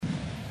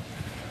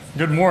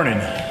Good morning.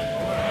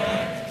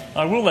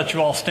 I will let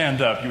you all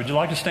stand up. Would you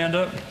like to stand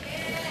up?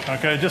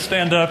 Okay, just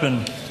stand up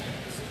and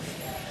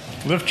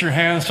lift your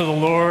hands to the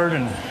Lord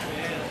and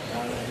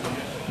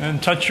then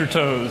touch your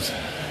toes.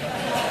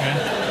 Okay?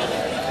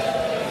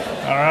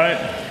 All right.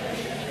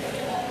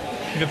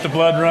 Get the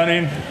blood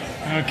running.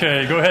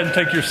 Okay, go ahead and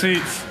take your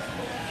seats.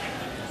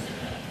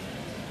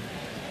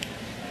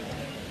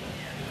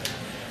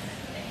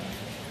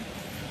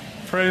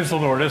 Praise the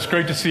Lord. It's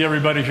great to see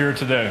everybody here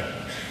today.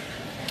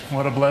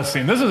 What a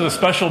blessing. This is a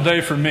special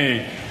day for me.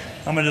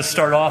 I'm going to just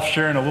start off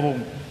sharing a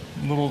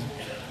little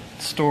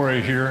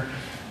story here.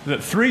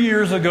 That 3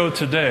 years ago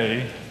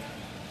today,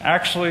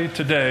 this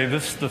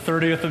is the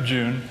 30th of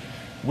June,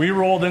 we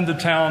rolled into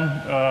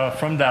town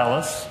from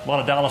Dallas. A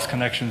lot of Dallas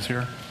connections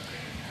here.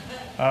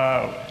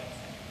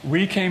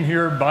 We came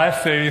here by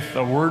faith,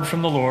 a word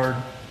from the Lord,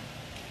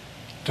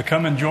 to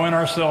come and join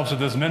ourselves to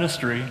this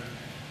ministry.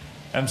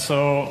 And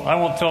so I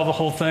won't tell the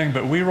whole thing,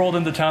 but we rolled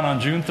into town on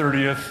June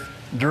 30th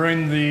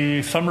during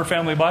the Summer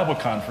Family Bible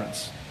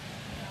Conference.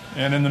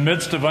 And in the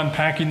midst of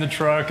unpacking the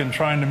truck and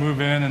trying to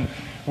move in, and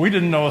we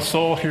didn't know a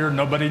soul here,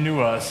 nobody knew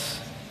us.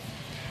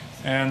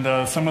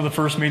 And some of the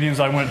first meetings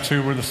I went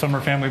to were the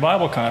Summer Family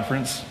Bible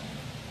Conference.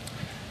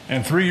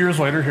 And 3 years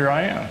later, here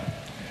I am.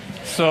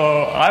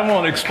 So I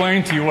won't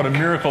explain to you what a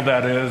miracle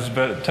that is,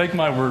 but take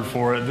my word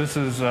for it. This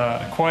is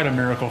quite a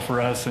miracle for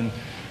us, and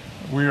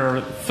we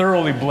are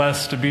thoroughly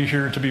blessed to be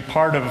here, to be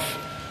part of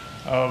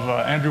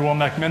Andrew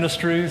Womack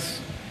Ministries,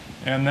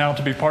 and now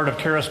to be part of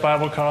Charis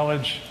Bible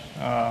College.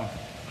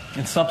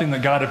 It's something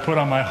that God had put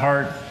on my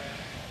heart,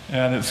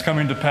 and it's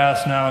coming to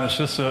pass now, and it's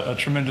just a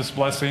tremendous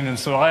blessing. And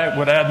so I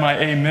would add my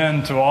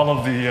amen to all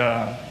of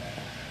the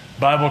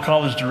Bible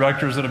college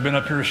directors that have been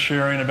up here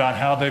sharing about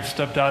how they've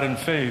stepped out in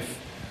faith.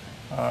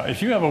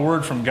 If you have a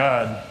word from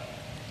God,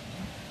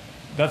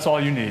 that's all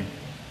you need.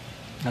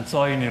 That's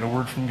all you need, a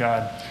word from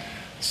God.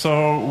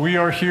 So we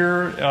are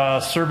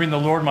here serving the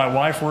Lord. My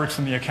wife works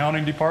in the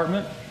accounting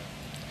department.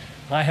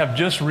 I have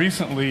just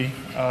recently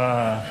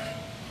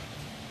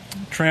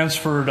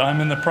transferred.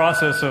 I'm in the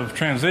process of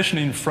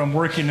transitioning from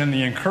working in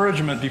the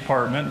encouragement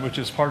department, which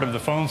is part of the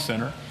phone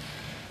center,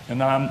 and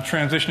now I'm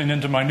transitioning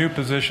into my new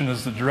position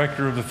as the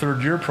director of the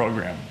third year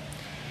program.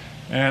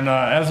 And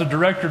as a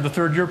director of the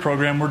third year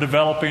program, we're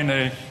developing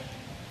a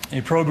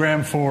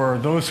program for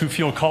those who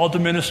feel called to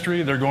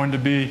ministry. They're going to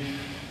be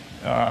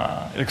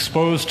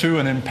exposed to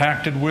and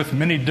impacted with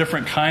many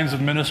different kinds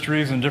of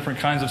ministries and different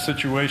kinds of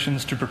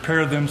situations to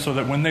prepare them so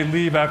that when they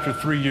leave after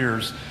 3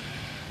 years,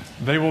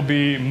 they will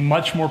be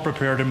much more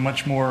prepared and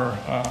much more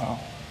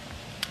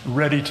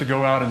ready to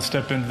go out and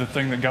step into the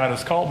thing that God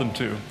has called them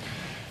to.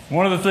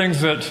 One of the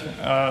things that,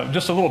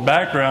 just a little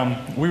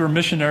background, we were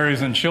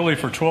missionaries in Chile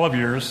for 12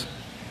 years,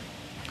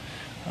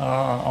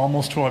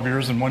 almost 12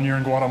 years, and 1 year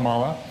in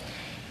Guatemala.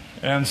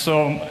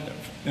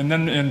 And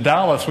then in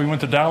Dallas, we went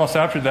to Dallas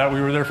after that.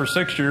 We were there for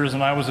 6 years,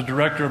 and I was a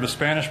director of a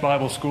Spanish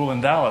Bible school in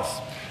Dallas.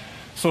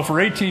 So for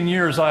 18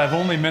 years, I have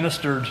only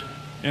ministered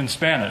in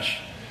Spanish.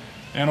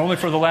 And only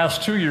for the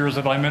last 2 years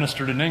have I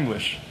ministered in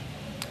English.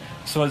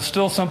 So it's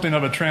still something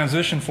of a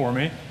transition for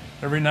me.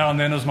 Every now and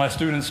then, as my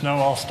students know,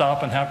 I'll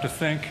stop and have to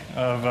think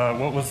of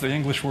what was the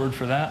English word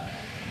for that.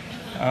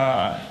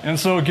 And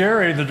so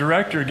Gary, the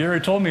director,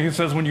 Gary told me, he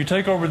says, when you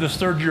take over this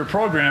third year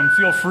program,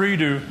 feel free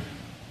to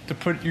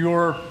put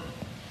your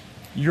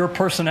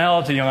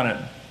personality on it.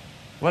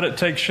 Let it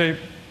take shape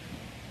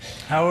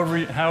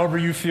however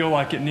you feel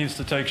like it needs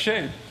to take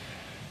shape.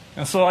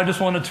 And so I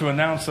just wanted to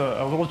announce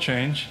a little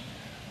change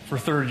for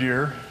third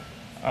year.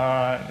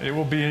 It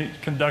will be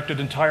conducted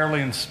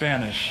entirely in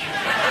Spanish.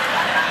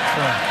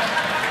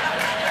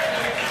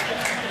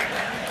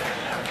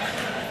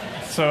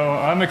 So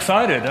I'm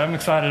excited. I'm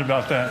excited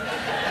about that.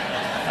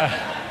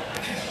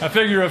 I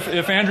figure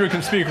if Andrew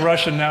can speak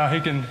Russian now, he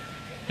can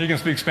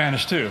speak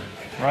Spanish too,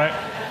 right?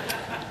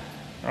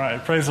 All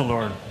right, praise the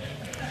Lord.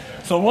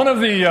 So one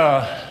of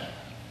the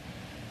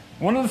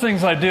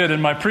things I did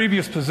in my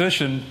previous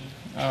position,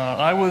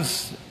 I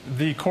was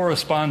the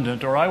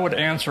correspondent, or I would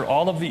answer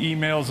all of the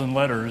emails and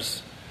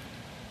letters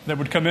that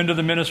would come into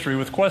the ministry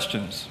with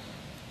questions.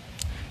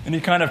 Any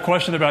kind of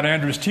question about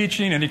Andrew's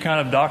teaching, any kind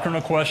of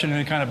doctrinal question,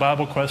 any kind of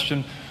Bible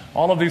question,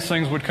 all of these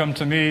things would come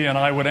to me, and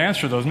I would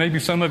answer those. Maybe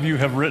some of you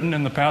have written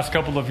in the past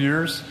couple of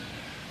years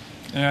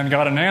and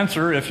got an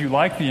answer. If you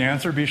like the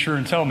answer, be sure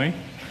and tell me.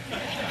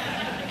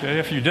 Okay,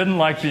 if you didn't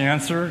like the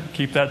answer,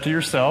 keep that to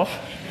yourself.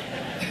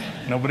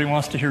 Nobody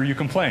wants to hear you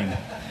complain.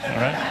 All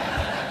right?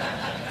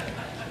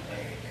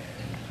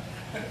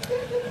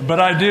 But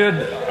I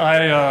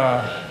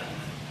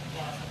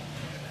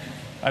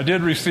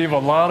did receive a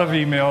lot of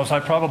emails. I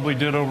probably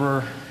did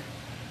over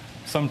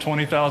some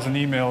 20,000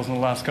 emails in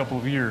the last couple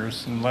of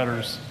years and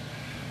letters.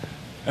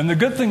 And the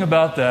good thing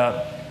about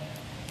that,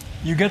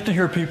 you get to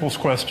hear people's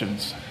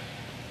questions.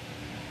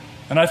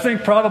 And I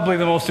think probably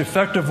the most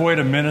effective way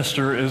to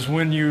minister is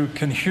when you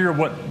can hear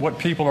what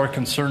people are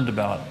concerned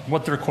about,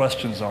 what their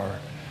questions are.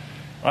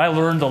 I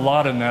learned a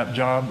lot in that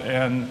job,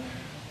 and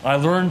I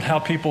learned how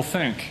people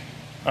think.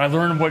 I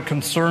learn what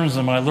concerns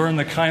them. I learn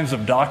the kinds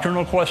of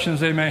doctrinal questions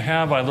they may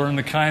have. I learn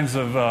the kinds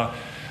of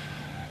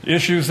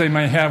issues they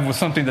may have with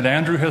something that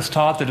Andrew has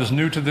taught that is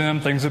new to them,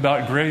 things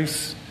about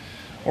grace,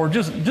 or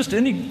just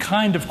any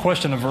kind of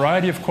question, a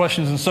variety of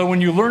questions. And so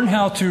when you learn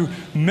how to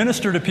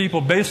minister to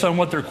people based on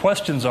what their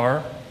questions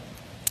are,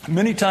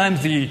 many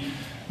times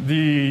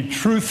the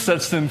truth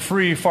sets them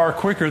free far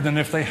quicker than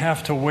if they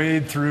have to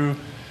wade through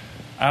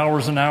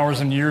hours and hours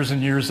and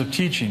years of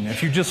teaching.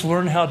 If you just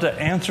learn how to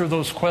answer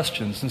those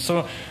questions. And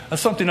so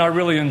that's something I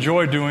really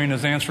enjoy doing,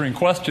 is answering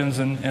questions,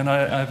 and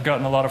I've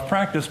gotten a lot of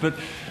practice. But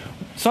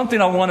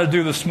something I want to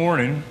do this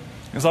morning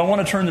is I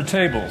want to turn the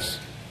tables.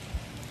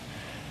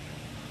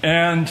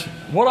 And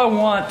what I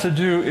want to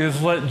do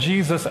is let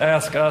Jesus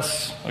ask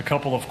us a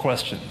couple of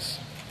questions.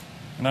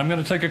 And I'm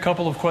going to take a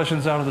couple of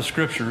questions out of the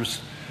Scriptures.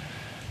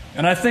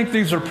 And I think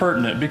these are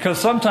pertinent because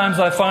sometimes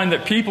I find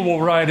that people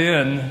will write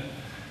in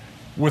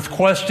with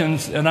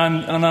questions, and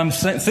I'm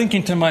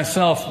thinking to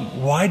myself,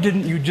 why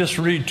didn't you just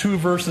read 2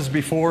 verses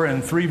before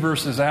and 3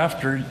 verses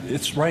after?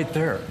 It's right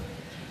there.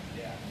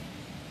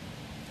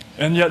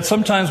 And yet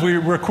sometimes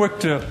we're quick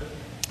to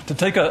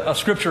take a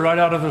scripture right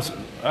out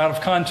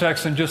of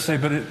context and just say,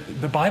 but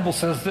the Bible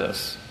says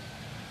this.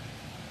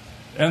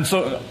 And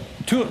so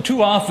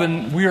too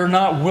often we are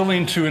not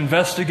willing to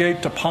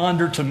investigate, to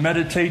ponder, to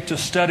meditate, to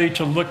study,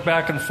 to look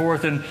back and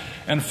forth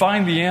and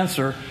find the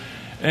answer.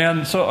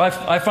 And so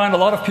I find a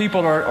lot of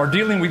people are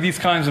dealing with these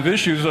kinds of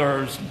issues,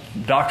 or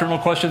doctrinal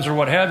questions or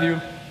what have you,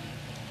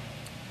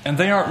 and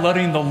they aren't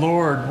letting the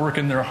Lord work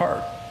in their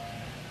heart.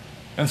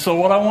 And so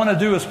what I want to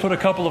do is put a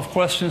couple of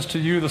questions to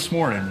you this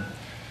morning.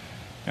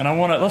 And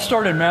let's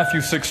start in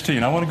Matthew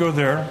 16. I want to go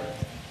there.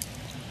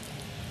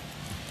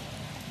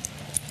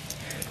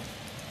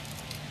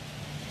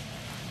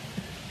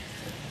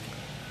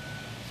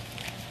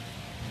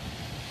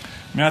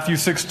 Matthew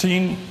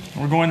 16,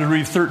 we're going to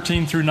read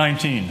 13 through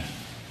 19.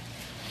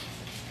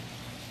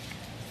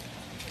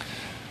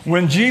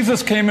 When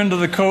Jesus came into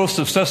the coast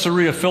of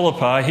Caesarea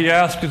Philippi, he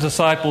asked his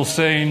disciples,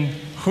 saying,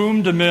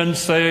 "Whom do men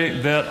say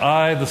that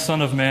I, the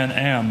Son of Man,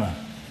 am?"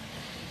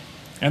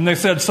 And they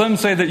said, "Some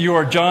say that you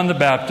are John the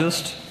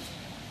Baptist,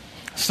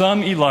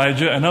 some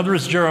Elijah, and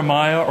others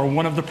Jeremiah or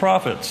one of the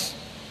prophets."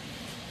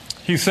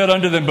 He said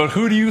unto them, "But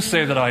who do you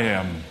say that I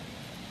am?"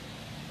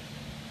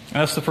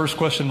 And that's the first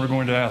question we're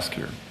going to ask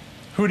here.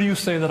 Who do you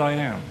say that I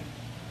am?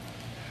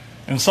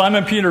 And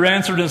Simon Peter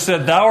answered and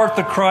said, "Thou art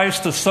the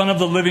Christ, the Son of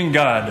the living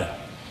God."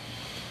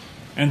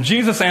 And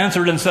Jesus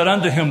answered and said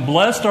unto him,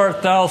 "Blessed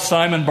art thou,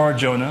 Simon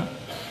Bar-Jonah,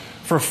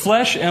 for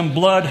flesh and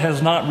blood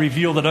has not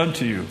revealed it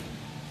unto you,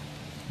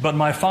 but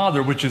my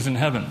Father which is in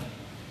heaven.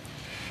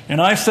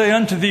 And I say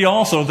unto thee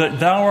also that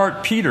thou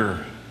art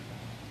Peter,"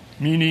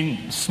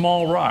 meaning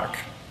small rock.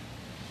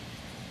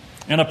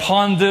 "And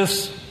upon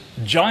this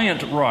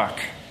giant rock,"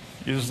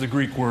 is the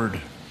Greek word,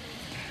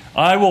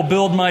 "I will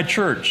build my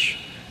church,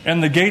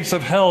 and the gates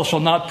of hell shall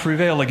not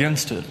prevail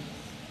against it.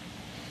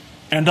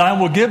 And I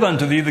will give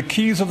unto thee the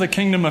keys of the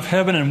kingdom of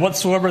heaven, and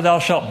whatsoever thou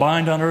shalt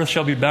bind on earth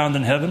shall be bound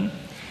in heaven,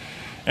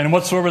 and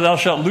whatsoever thou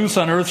shalt loose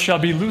on earth shall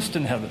be loosed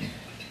in heaven."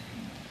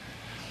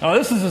 Now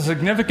this is a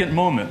significant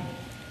moment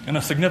and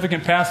a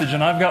significant passage,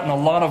 and I've gotten a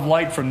lot of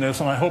light from this,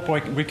 and I hope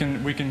we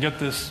can get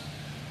this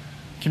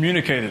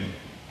communicated.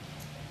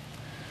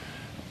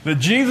 But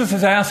Jesus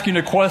is asking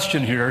a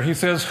question here. He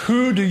says,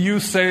 "Who do you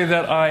say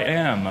that I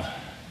am?"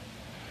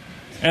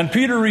 And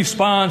Peter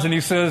responds and he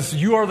says,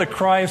 "You are the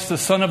Christ, the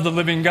Son of the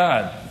living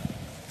God."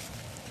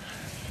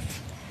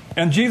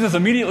 And Jesus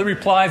immediately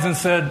replies and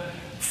said,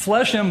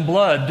 "Flesh and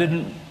blood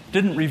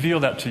didn't reveal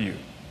that to you.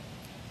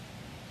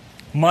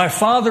 My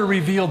Father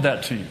revealed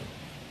that to you."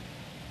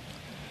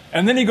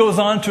 And then he goes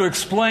on to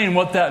explain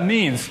what that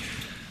means.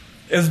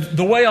 As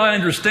the way I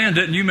understand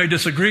it, and you may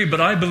disagree, but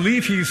I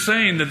believe he's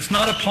saying that it's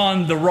not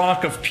upon the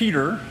rock of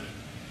Peter,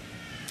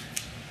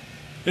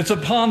 it's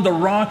upon the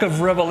rock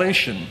of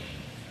revelation.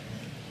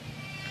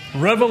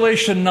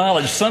 Revelation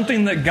knowledge,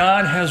 something that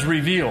God has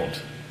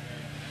revealed.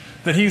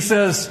 That he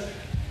says,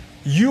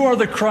 "You are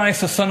the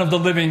Christ, the Son of the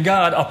living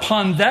God.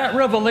 Upon that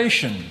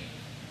revelation,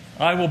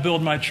 I will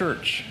build my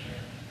church."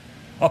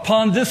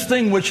 Upon this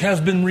thing which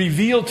has been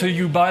revealed to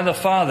you by the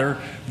Father,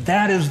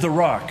 that is the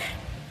rock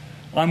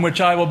on which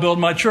I will build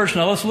my church.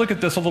 Now let's look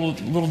at this a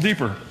little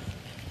deeper.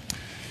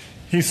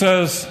 He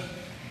says,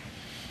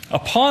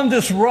 "Upon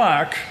this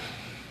rock,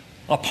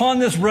 upon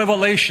this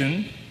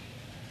revelation,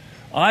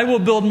 I will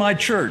build my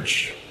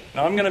church."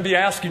 Now I'm going to be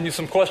asking you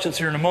some questions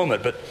here in a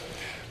moment, but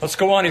let's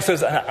go on. He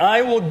says,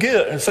 "I will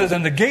give," it says,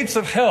 "and the gates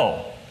of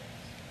hell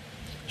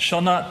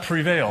shall not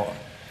prevail."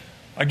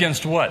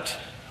 Against what?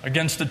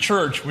 Against the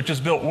church, which is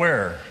built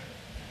where?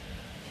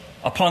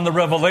 Upon the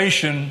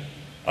revelation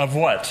of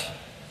what?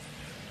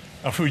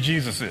 Of who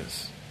Jesus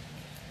is.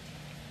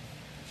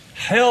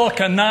 Hell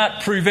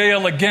cannot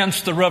prevail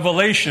against the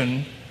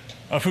revelation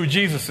of who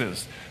Jesus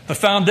is. The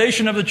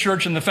foundation of the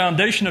church and the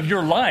foundation of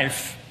your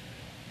life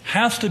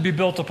has to be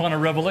built upon a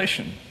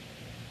revelation.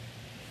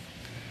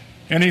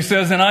 And he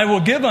says, "And I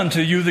will give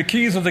unto you the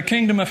keys of the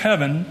kingdom of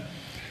heaven,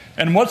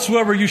 And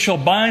whatsoever you shall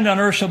bind on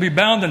earth shall be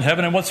bound in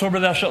heaven, and whatsoever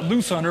thou shalt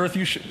loose on earth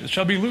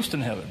shall be loosed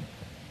in heaven.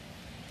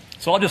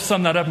 So I'll just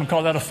sum that up and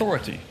call that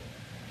authority.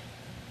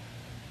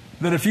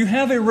 That if you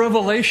have a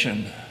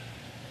revelation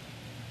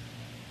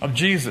of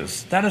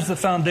Jesus, that is the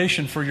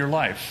foundation for your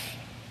life.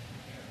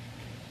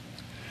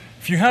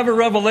 If you have a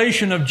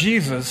revelation of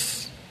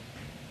Jesus,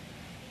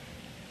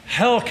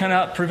 hell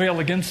cannot prevail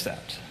against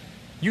that.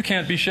 You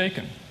can't be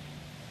shaken.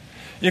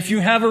 If you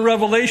have a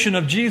revelation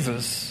of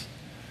Jesus,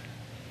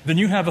 then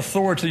you have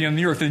authority in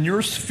the earth. In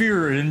your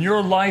sphere, in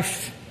your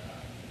life,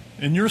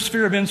 in your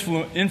sphere of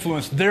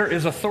influence, there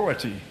is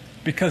authority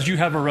because you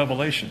have a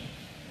revelation.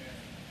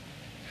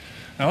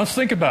 Now let's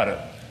think about it.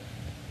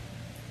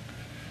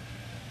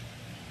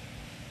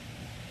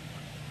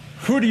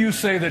 Who do you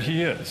say that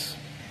he is?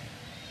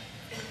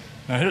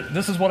 Now,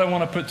 this is what I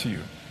want to put to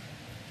you.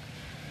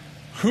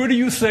 Who do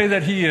you say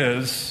that he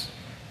is?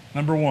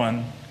 Number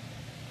one.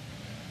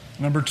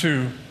 Number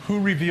two, who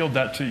revealed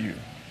that to you?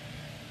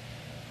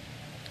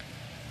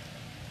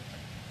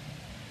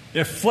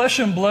 If flesh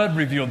and blood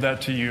revealed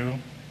that to you,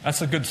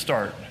 that's a good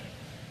start.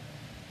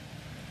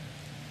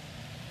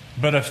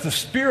 But if the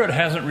Spirit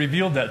hasn't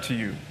revealed that to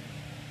you,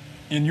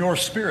 in your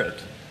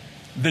spirit,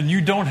 then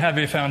you don't have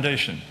a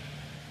foundation.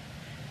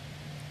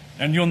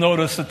 And you'll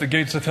notice that the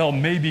gates of hell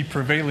may be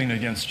prevailing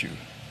against you.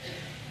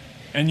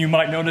 And you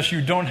might notice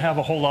you don't have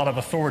a whole lot of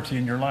authority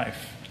in your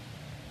life.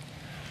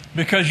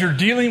 Because you're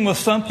dealing with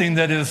something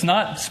that is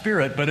not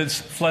spirit, but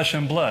it's flesh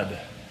and blood.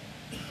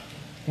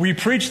 We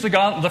preached the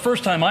gospel. The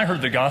first time I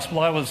heard the gospel,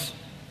 I was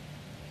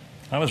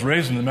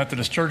raised in the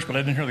Methodist church, but I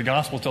didn't hear the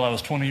gospel until I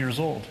was 20 years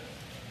old.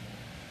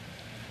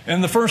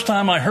 And the first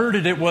time I heard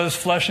it, it was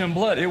flesh and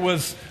blood. It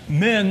was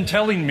men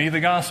telling me the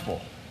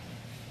gospel.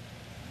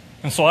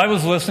 And so I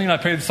was listening. I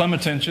paid some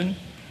attention.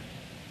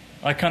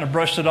 I kind of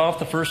brushed it off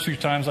the first few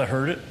times I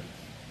heard it.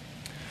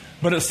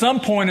 But at some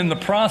point in the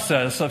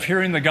process of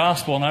hearing the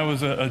gospel, and I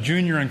was a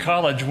junior in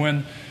college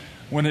when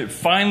it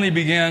finally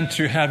began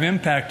to have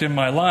impact in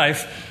my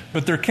life,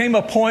 but there came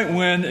a point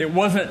when it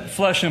wasn't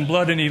flesh and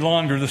blood any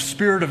longer. The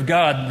Spirit of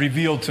God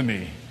revealed to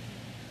me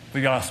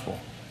the gospel.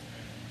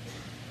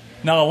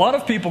 Now, a lot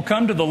of people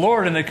come to the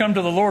Lord, and they come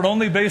to the Lord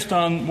only based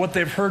on what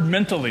they've heard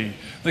mentally.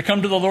 They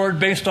come to the Lord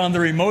based on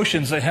their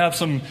emotions. They have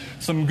some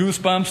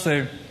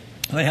goosebumps.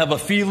 They have a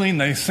feeling.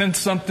 They sense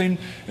something.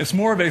 It's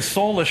more of a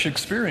soulish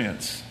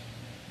experience.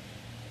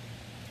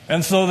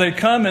 And so they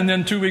come, and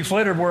then 2 weeks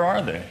later, where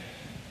are they?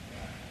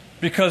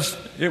 Because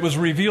it was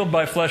revealed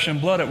by flesh and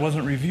blood. It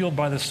wasn't revealed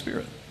by the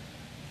Spirit.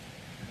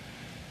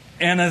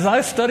 And as I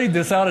studied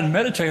this out and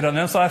meditate on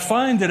this, I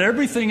find that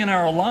everything in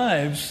our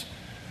lives,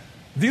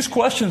 these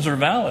questions are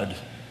valid.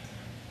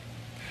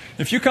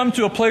 If you come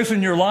to a place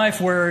in your life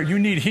where you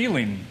need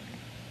healing,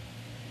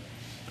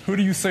 who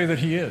do you say that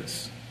he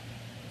is?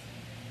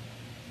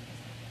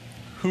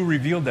 Who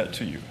revealed that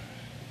to you?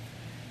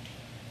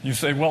 You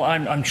say, well,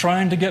 I'm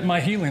trying to get my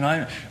healing.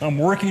 I'm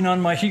working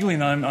on my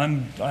healing.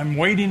 I'm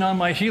waiting on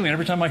my healing.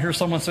 Every time I hear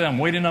someone say, I'm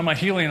waiting on my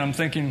healing, I'm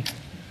thinking,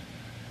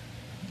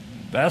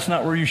 that's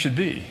not where you should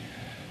be.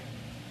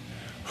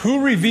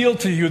 Who revealed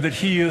to you that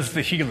he is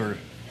the healer?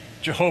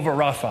 Jehovah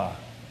Rapha.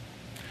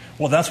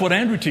 Well, that's what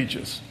Andrew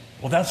teaches.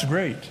 Well, that's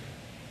great.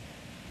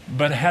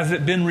 But has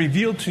it been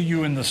revealed to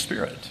you in the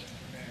Spirit?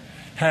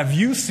 Have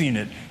you seen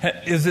it?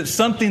 Is it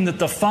something that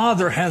the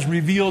Father has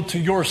revealed to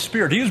your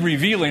spirit? He's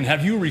revealing.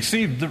 Have you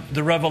received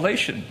the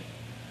revelation?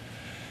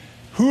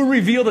 Who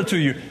revealed it to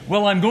you?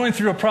 Well, I'm going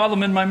through a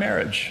problem in my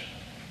marriage.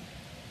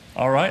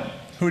 All right.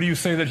 Who do you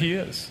say that he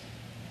is?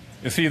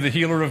 Is he the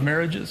healer of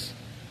marriages?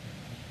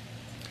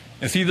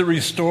 Is he the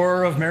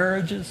restorer of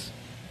marriages?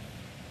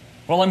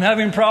 Well, I'm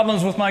having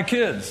problems with my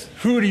kids.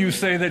 Who do you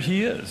say that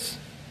he is?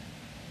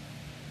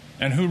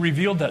 And who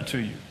revealed that to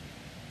you?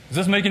 Is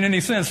this making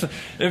any sense?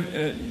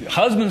 If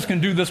husbands can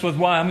do this with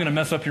wives, I'm going to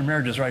mess up your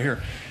marriages right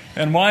here.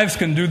 And wives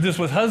can do this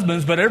with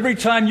husbands, but every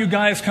time you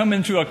guys come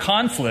into a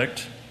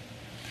conflict,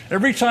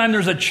 every time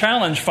there's a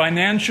challenge,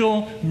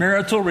 financial,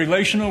 marital,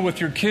 relational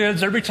with your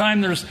kids, every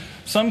time there's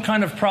some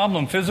kind of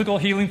problem, physical,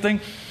 healing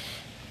thing,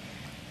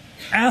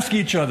 ask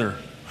each other,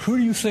 who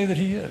do you say that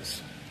he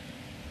is?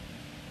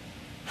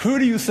 Who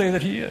do you say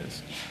that he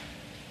is?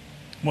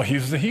 Well,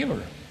 he's the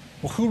healer.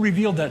 Well, who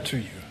revealed that to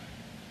you?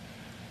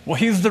 Well,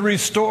 he's the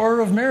restorer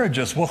of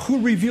marriages. Well,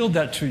 who revealed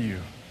that to you?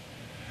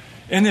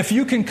 And if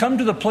you can come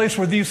to the place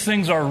where these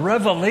things are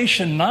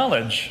revelation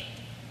knowledge,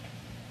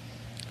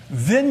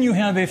 then you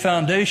have a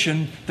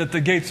foundation that the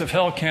gates of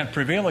hell can't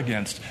prevail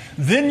against.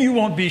 Then you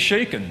won't be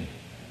shaken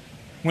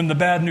when the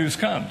bad news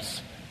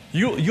comes.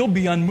 You'll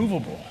be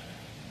unmovable.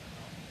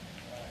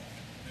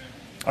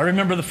 I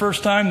remember the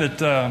first time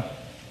that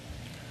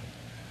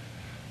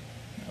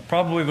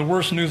probably the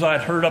worst news I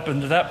had heard up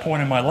until that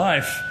point in my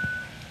life.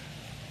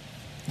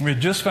 We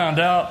had just found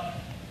out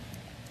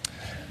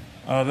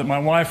that my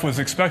wife was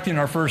expecting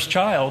our first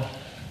child,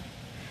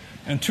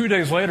 and 2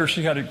 days later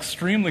she had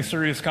extremely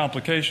serious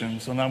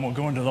complications, and I won't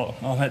go into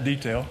all that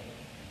detail.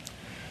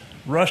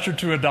 Rushed her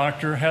to a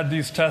doctor, had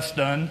these tests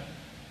done,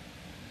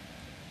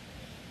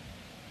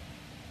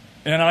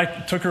 And I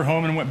took her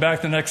home and went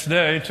back the next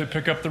day to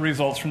pick up the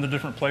results from the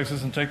different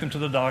places and take them to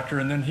the doctor.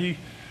 And then he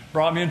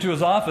brought me into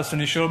his office and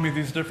he showed me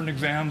these different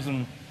exams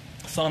and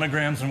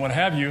sonograms and what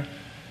have you.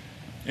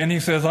 And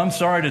he says, I'm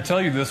sorry to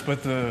tell you this,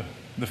 but the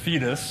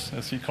fetus,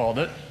 as he called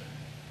it,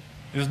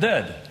 is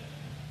dead.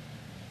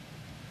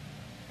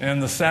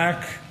 And the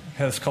sac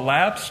has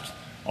collapsed.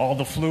 All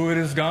the fluid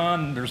is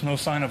gone. There's no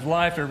sign of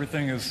life.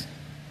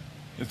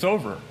 It's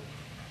over.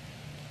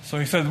 So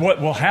he said,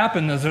 what will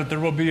happen is that there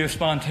will be a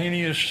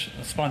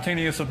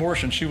spontaneous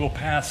abortion. She will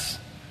pass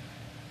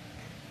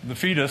the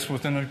fetus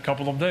within a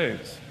couple of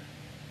days.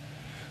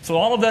 So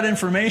all of that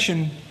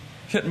information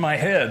hit my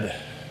head,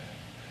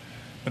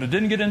 but it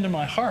didn't get into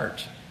my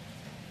heart.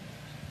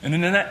 And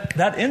in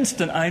that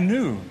instant, I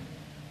knew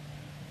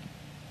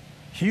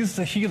He's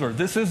the healer.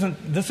 This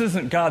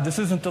isn't God. This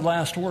isn't the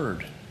last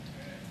word.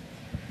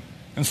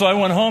 And so I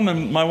went home,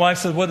 and my wife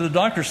said, what did the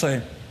doctor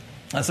say?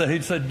 I said,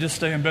 he said, just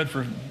stay in bed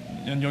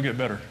and you'll get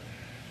better.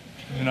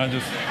 And I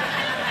just...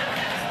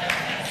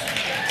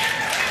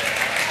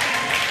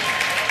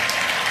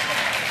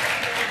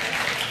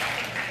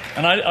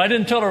 And I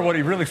didn't tell her what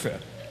he really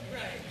said.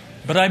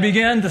 But I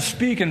began to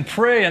speak and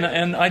pray,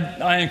 and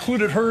I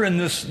included her in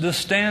this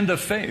stand of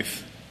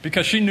faith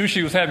because she knew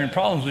she was having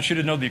problems, but she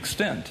didn't know the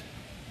extent.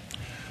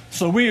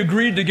 So we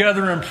agreed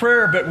together in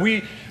prayer,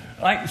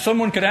 but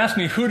someone could ask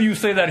me, who do you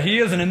say that he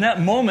is? And in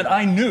that moment,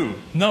 I knew,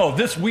 no,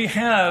 we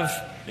have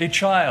a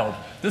child.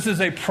 This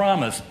is a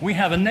promise. We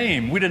have a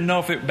name. We didn't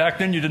know back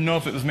then you didn't know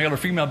if it was male or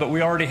female, but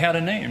we already had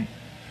a name.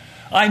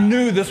 I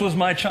knew this was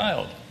my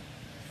child.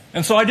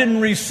 And so I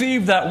didn't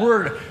receive that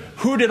word.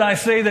 Who did I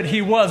say that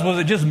he was? Was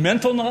it just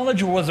mental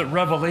knowledge or was it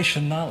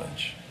revelation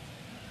knowledge?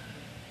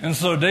 And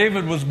so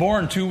David was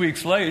born 2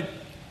 weeks late,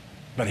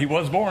 but he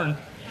was born.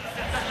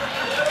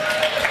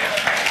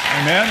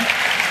 Amen?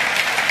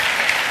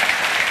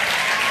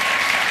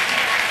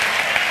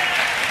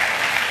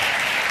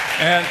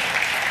 And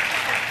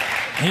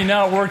he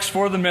now works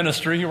for the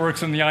ministry. He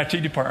works in the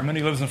IT department.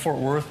 He lives in Fort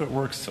Worth, but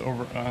works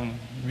over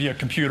via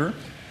computer.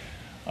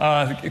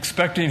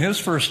 Expecting his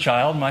first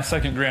child, my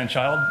second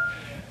grandchild,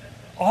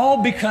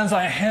 all because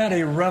I had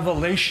a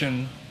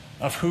revelation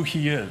of who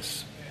he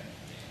is.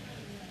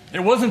 It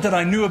wasn't that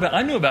I knew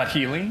about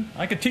healing.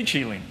 I could teach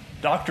healing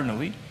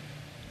doctrinally.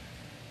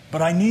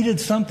 But I needed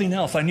something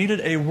else. I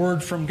needed a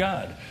word from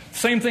God.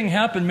 Same thing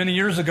happened many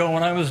years ago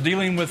when I was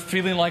dealing with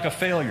feeling like a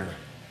failure.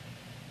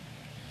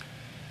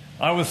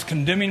 I was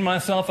condemning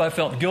myself. I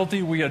felt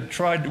guilty. We had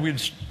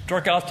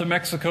struck out to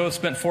Mexico,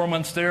 spent 4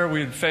 months there. We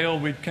had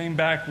failed. We came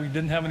back. We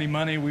didn't have any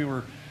money. We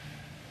were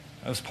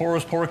as poor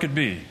could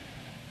be.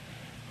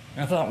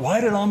 And I thought,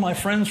 why did all my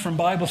friends from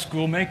Bible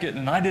school make it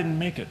and I didn't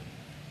make it?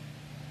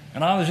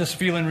 And I was just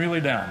feeling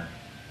really down.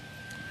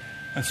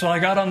 And so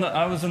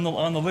I was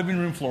on the living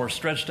room floor,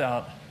 stretched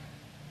out.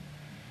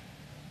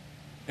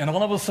 And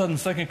all of a sudden,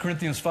 2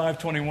 Corinthians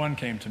 5:21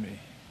 came to me.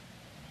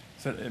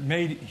 It said,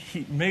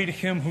 He made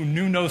him who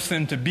knew no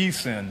sin to be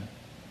sin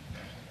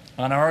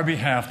on our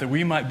behalf, that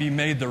we might be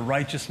made the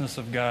righteousness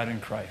of God in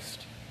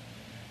Christ.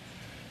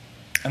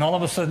 And all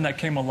of a sudden, that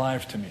came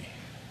alive to me.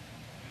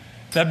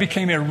 That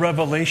became a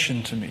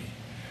revelation to me.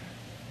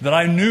 That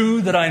I knew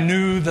that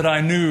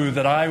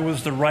I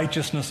was the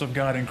righteousness of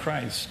God in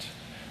Christ.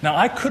 Now,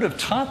 I could have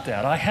taught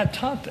that. I had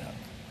taught that.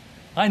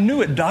 I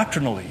knew it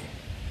doctrinally.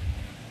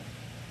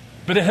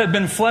 But it had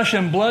been flesh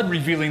and blood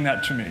revealing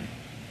that to me.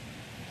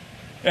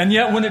 And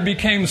yet, when it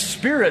became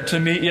spirit to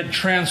me, it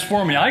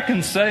transformed me. I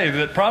can say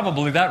that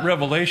probably that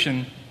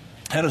revelation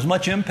had as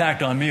much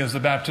impact on me as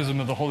the baptism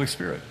of the Holy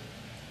Spirit.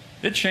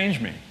 It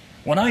changed me.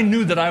 When I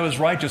knew that I was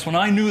righteous, when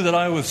I knew that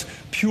I was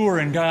pure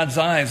in God's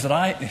eyes, that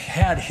I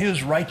had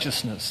His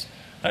righteousness,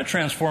 that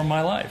transformed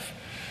my life.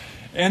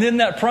 And in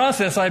that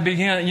process, I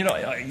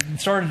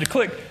started to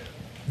click.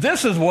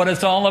 This is what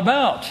it's all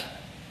about.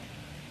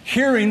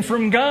 Hearing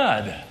from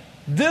God.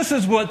 This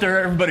is what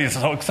everybody is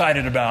so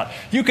excited about.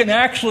 You can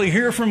actually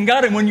hear from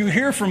God, and when you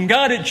hear from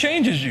God, it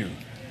changes you.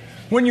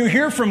 When you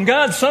hear from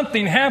God,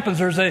 something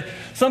happens.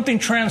 Something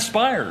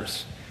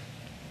transpires.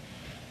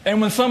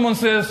 And when someone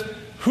says,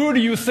 who do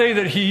you say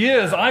that He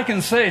is? I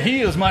can say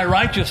He is my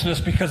righteousness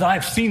because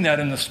I've seen that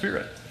in the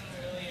Spirit.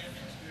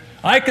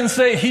 I can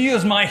say He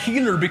is my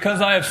healer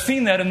because I have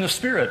seen that in the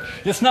Spirit.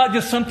 It's not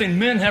just something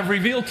men have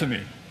revealed to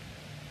me.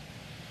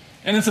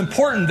 And it's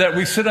important that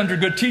we sit under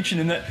good teaching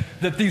and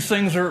that these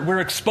things we're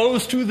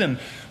exposed to them.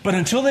 But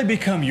until they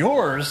become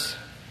yours,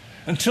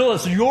 until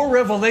it's your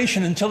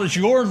revelation, until it's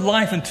your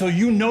life, until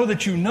you know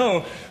that you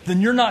know,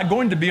 then you're not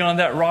going to be on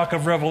that rock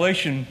of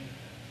revelation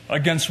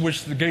against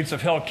which the gates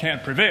of hell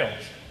can't prevail.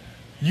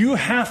 You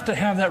have to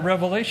have that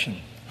revelation.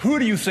 Who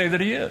do you say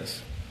that He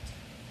is?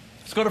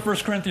 Let's go to 1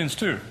 Corinthians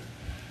 2.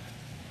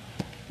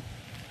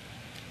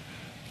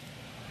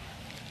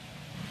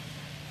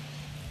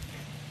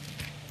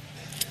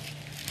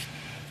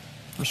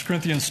 1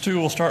 Corinthians 2,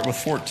 we'll start with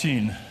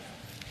 14.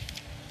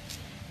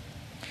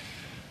 It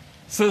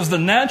says, the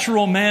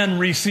natural man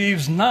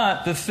receives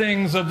not the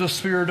things of the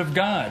Spirit of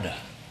God,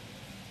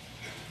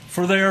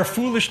 for they are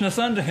foolishness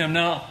unto him.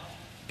 Now,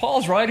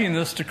 Paul's writing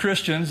this to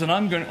Christians, and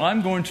I'm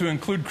going to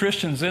include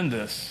Christians in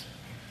this.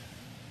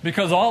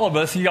 Because all of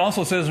us, he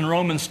also says in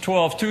Romans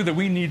 12, too, that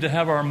we need to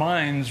have our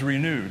minds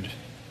renewed.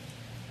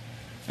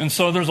 And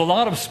so there's a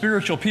lot of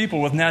spiritual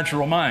people with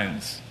natural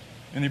minds.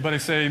 Anybody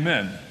say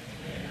amen?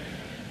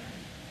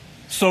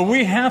 So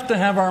we have to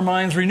have our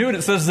minds renewed.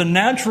 It says the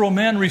natural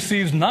man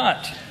receives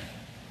not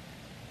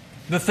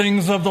the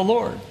things of the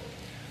Lord.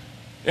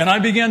 And I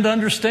began to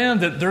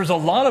understand that there's a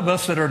lot of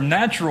us that are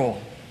natural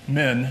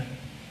men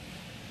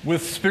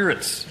with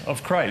spirits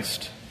of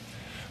Christ.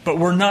 But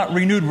we're not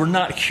renewed, we're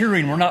not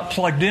hearing, we're not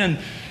plugged in.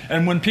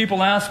 And when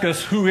people ask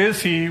us, who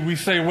is he? We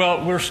say,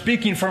 well, we're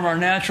speaking from our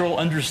natural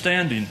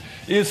understanding.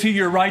 Is he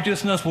your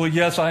righteousness? Well,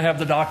 yes, I have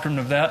the doctrine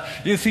of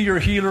that. Is he your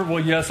healer?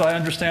 Well, yes, I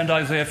understand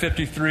Isaiah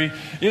 53.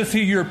 Is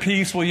he your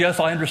peace? Well, yes,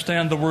 I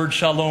understand the word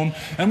shalom.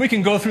 And we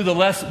can go through the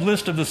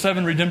list of the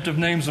 7 redemptive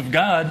names of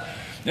God,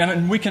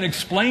 and we can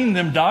explain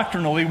them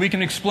doctrinally, we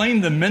can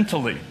explain them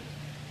mentally.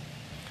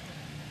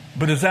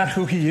 But is that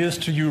who he is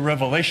to you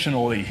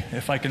revelationally,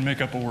 if I can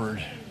make up a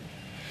word?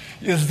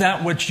 Is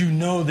that what you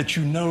know that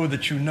you know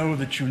that you know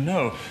that you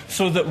know?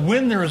 So that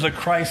when there is a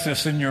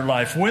crisis in your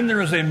life, when there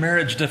is a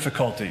marriage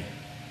difficulty,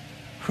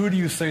 who do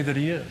you say that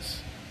he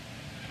is?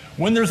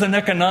 When there's an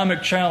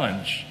economic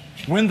challenge,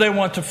 when they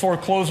want to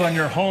foreclose on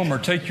your home or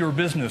take your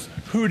business,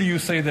 who do you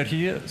say that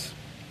he is?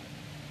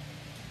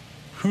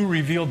 Who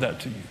revealed that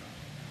to you?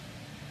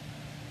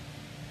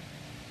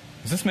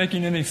 Is this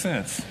making any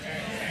sense?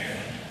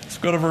 Let's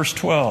go to verse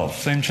 12,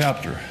 same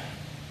chapter.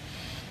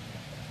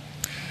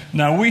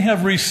 Now we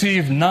have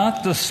received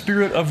not the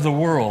spirit of the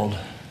world,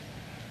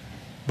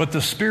 but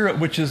the Spirit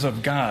which is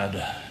of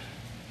God,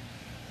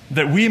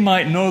 that we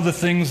might know the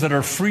things that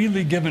are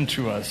freely given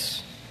to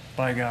us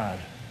by God.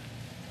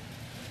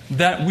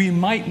 That we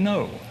might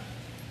know.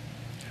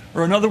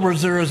 Or in other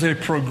words, there is a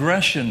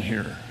progression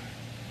here.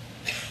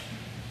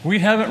 We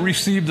haven't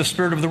received the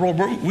spirit of the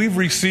world. We've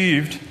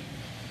received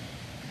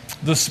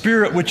the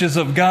Spirit which is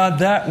of God,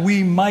 that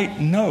we might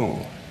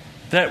know,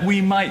 that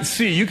we might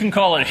see. You can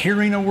call it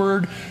hearing a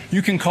word.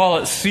 You can call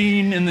it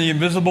seeing in the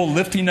invisible,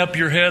 lifting up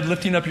your head,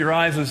 lifting up your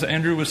eyes, as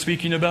Andrew was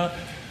speaking about.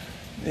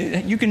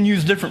 You can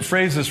use different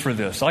phrases for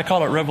this. I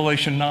call it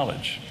revelation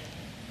knowledge.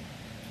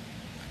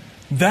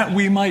 That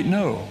we might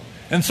know.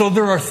 And so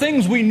there are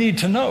things we need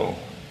to know.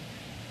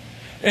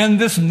 And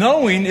this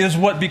knowing is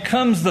what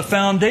becomes the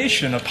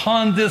foundation.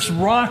 Upon this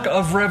rock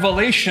of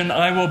revelation,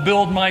 I will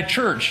build my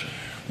church.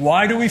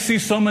 Why do we see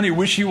so many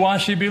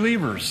wishy-washy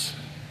believers?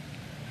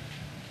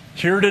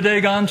 Here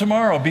today, gone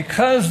tomorrow.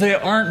 Because they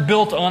aren't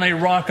built on a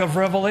rock of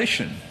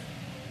revelation.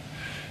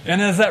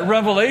 And as that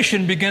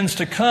revelation begins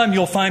to come,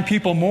 you'll find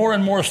people more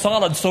and more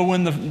solid. So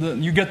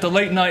when you get the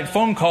late night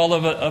phone call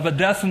of a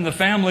death in the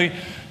family,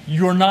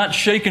 you're not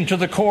shaken to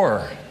the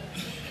core.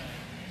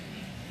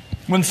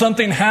 When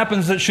something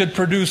happens that should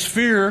produce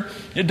fear,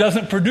 it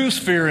doesn't produce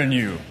fear in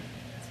you.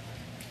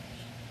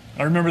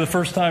 I remember the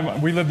first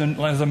time we lived in,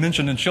 as I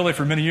mentioned, in Chile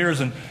for many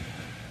years, and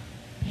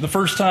the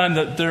first time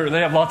that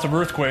they have lots of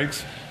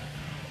earthquakes.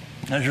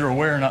 As you're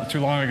aware, not too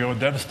long ago, a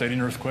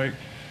devastating earthquake.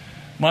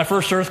 My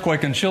first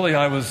earthquake in Chile,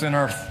 I was in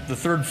the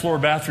third floor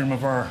bathroom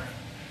of our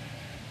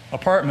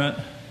apartment.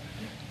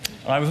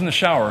 I was in the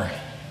shower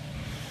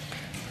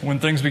when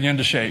things began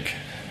to shake.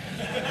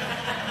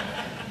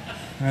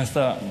 And I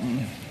thought,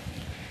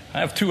 I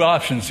have two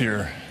options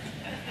here.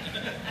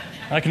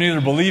 I can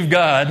either believe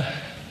God,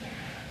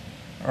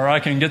 or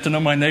I can get to know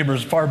my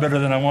neighbors far better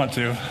than I want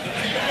to.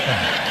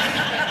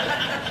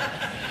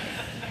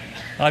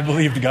 I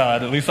believed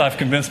God. At least I've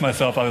convinced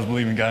myself I was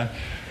believing God.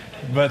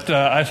 But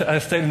I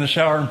stayed in the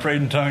shower and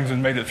prayed in tongues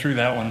and made it through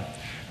that one.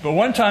 But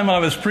one time I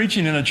was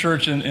preaching in a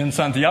church in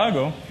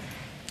Santiago,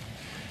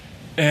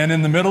 and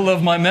in the middle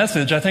of my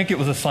message, I think it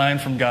was a sign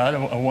from God,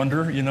 a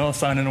wonder, a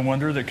sign and a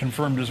wonder that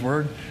confirmed His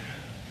word.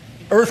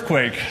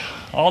 Earthquake.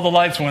 All the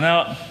lights went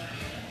out.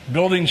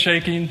 Building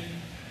shaking.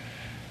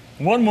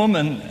 One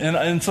woman,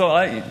 and so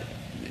it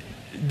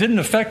didn't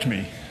affect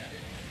me.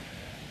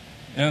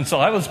 And so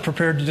I was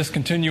prepared to just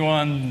continue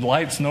on,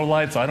 lights, no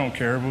lights, I don't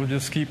care, we'll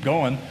just keep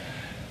going.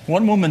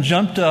 One woman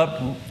jumped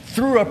up,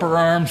 threw up her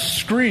arms,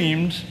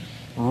 screamed,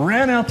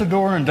 ran out the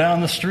door and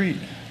down the street.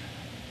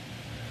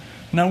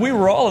 Now, we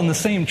were all in the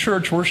same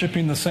church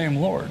worshiping the same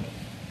Lord.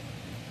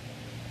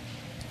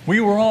 We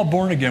were all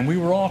born again. We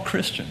were all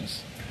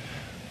Christians.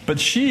 But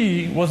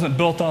she wasn't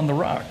built on the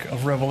rock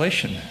of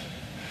revelation.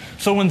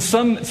 So when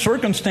some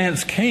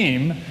circumstance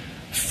came,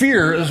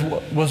 fear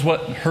was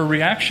what her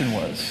reaction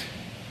was.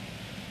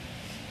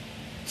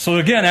 So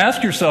again,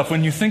 ask yourself,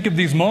 when you think of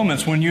these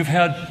moments, when you've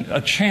had a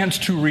chance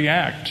to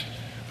react,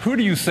 who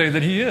do you say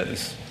that He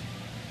is?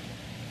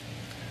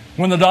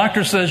 When the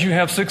doctor says you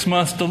have 6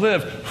 months to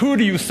live, who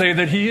do you say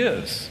that He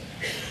is?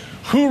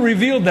 Who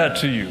revealed that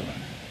to you?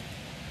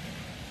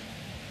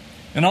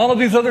 And all of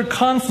these other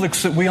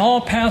conflicts that we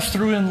all pass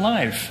through in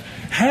life,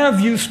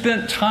 have you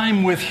spent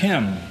time with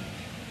Him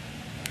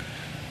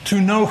to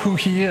know who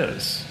He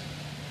is?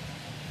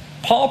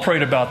 Paul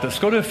prayed about this.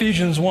 Go to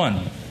Ephesians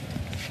 1.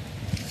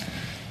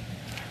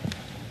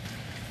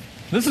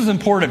 This is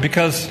important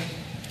because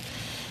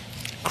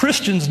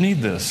Christians need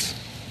this.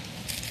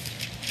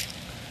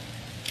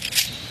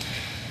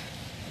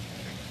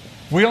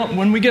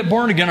 When we get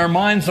born again, our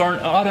minds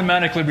aren't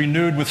automatically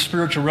renewed with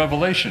spiritual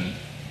revelation.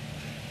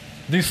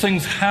 These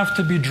things have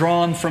to be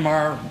drawn from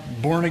our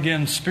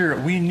born-again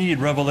spirit. We need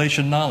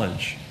revelation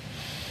knowledge.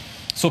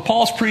 So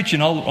Paul's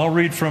preaching. I'll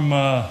read from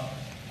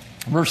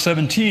verse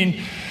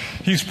 17.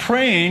 He's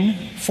praying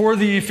for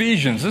the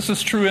Ephesians. This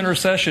is true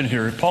intercession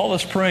here. Paul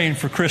is praying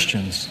for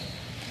Christians.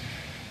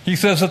 He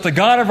says that the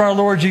God of our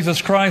Lord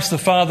Jesus Christ, the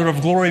Father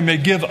of glory, may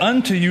give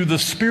unto you the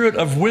spirit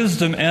of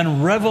wisdom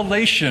and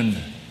revelation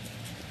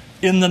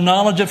in the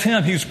knowledge of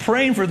Him. He's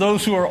praying for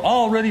those who are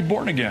already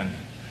born again,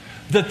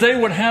 that they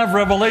would have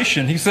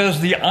revelation. He says,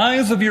 the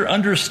eyes of your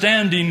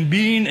understanding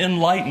being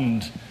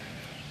enlightened,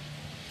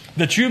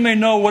 that you may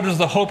know what is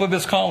the hope of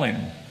His calling,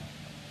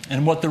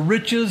 and what the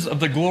riches of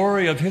the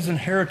glory of His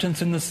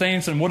inheritance in the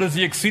saints, and what is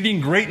the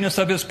exceeding greatness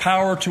of His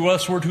power to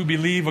usward who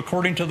believe,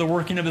 according to the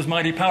working of His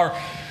mighty power.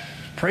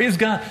 Praise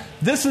God.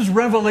 This is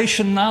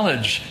revelation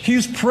knowledge.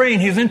 He's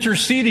praying, he's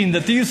interceding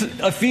that these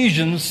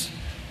Ephesians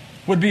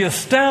would be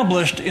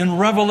established in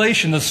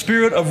revelation, the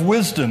spirit of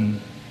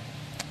wisdom,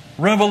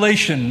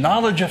 revelation,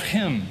 knowledge of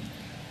Him.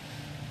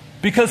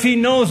 Because he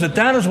knows that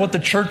that is what the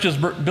church is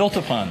built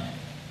upon.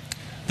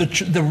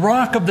 The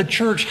rock of the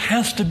church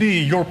has to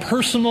be your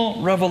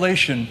personal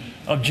revelation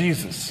of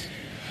Jesus.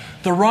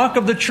 The rock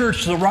of the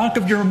church, the rock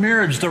of your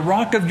marriage, the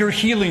rock of your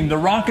healing, the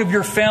rock of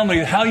your family,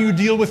 how you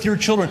deal with your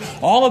children.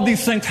 All of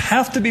these things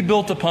have to be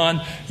built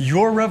upon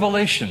your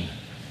revelation.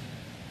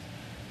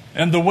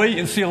 And the way,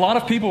 you see, a lot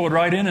of people would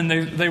write in and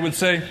they would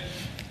say,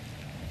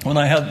 when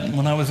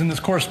I was in this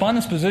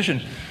correspondence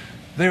position,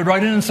 they would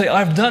write in and say,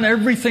 I've done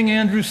everything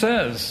Andrew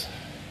says.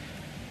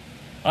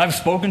 I've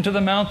spoken to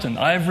the mountain.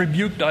 I've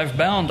rebuked. I've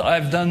bound.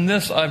 I've done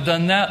this. I've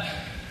done that.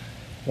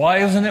 Why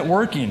isn't it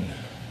working?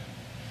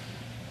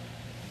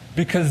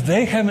 Because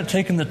they haven't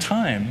taken the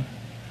time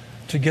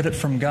to get it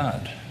from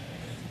God.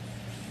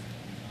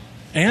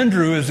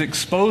 Andrew is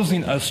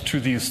exposing us to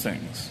these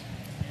things.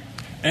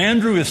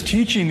 Andrew is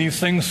teaching these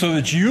things so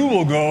that you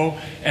will go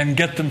and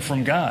get them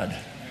from God.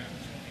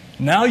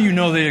 Now you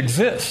know they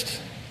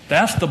exist.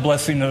 That's the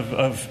blessing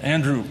of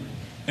Andrew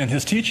and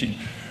his teaching.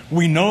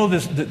 We know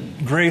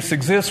that grace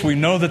exists. We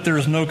know that there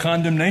is no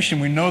condemnation.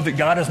 We know that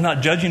God is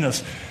not judging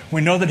us.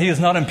 We know that He is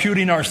not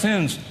imputing our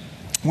sins.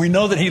 We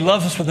know that He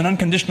loves us with an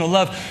unconditional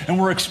love. And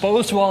we're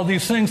exposed to all of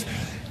these things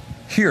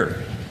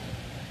here.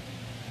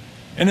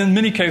 And in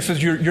many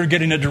cases, you're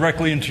getting it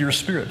directly into your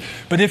spirit.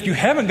 But if you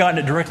haven't gotten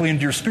it directly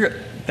into your spirit,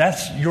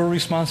 that's your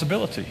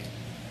responsibility.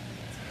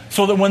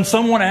 So that when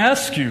someone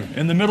asks you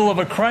in the middle of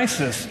a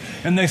crisis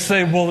and they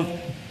say, well,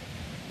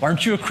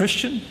 aren't you a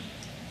Christian?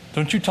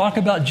 Don't you talk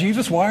about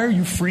Jesus? Why are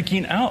you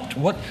freaking out?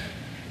 What?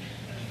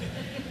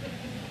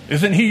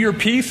 Isn't He your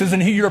peace? Isn't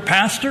He your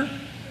pastor?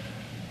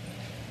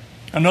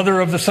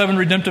 Another of the 7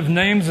 redemptive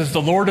names is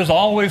the Lord is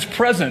always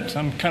present.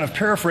 I'm kind of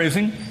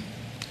paraphrasing,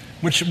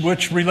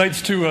 which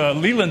relates to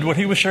Leland, what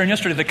he was sharing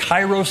yesterday, the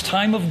Kairos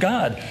time of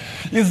God.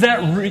 Is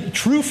that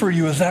true for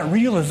you? Is that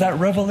real? Is that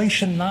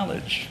revelation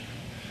knowledge?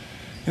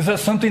 Is that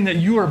something that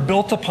you are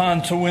built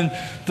upon to when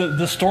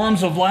the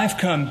storms of life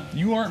come,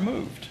 you aren't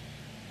moved?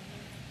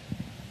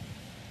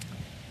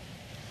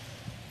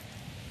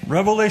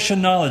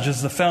 Revelation knowledge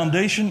is the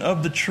foundation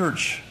of the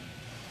church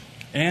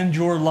and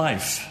your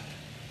life.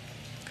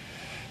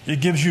 It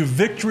gives you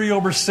victory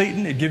over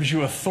Satan. It gives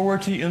you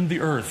authority in the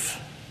earth.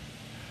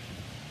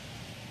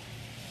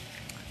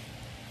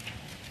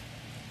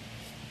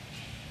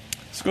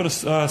 Let's go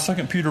to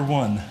 2 Peter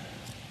 1.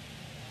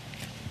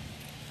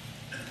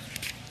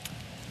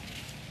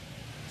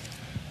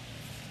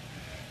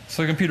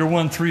 Second Peter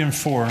 1, 3 and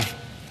 4. It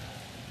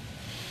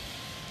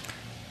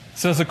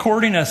says,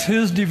 according as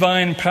His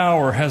divine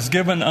power has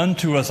given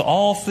unto us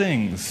all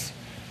things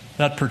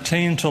that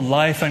pertain to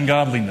life and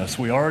godliness.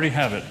 We already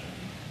have it.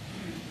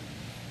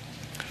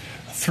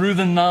 Through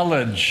the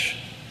knowledge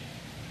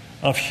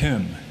of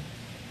Him.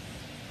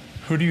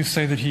 Who do you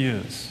say that He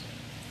is?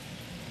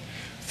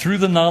 Through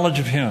the knowledge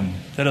of Him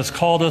that has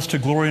called us to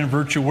glory and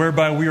virtue,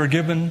 whereby we are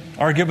given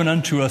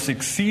unto us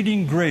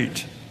exceeding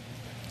great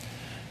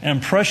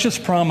and precious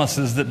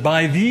promises, that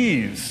by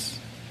these,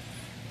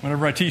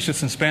 whenever I teach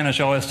this in Spanish,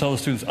 I always tell the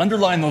students,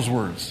 underline those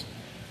words.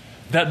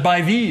 That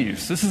by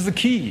these, this is the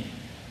key,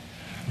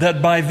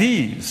 that by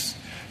these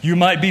you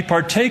might be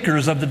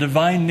partakers of the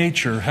divine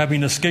nature,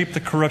 having escaped the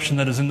corruption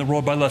that is in the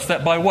world by lust.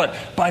 That by what?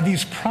 By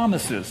these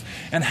promises.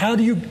 And how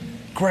do you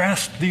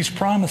grasp these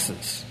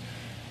promises?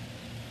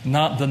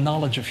 Not the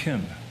knowledge of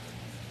Him.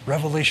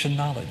 Revelation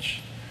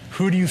knowledge.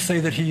 Who do you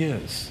say that He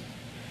is?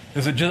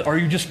 Are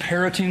you just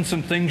parroting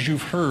some things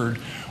you've heard?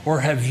 Or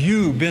have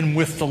you been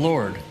with the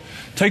Lord?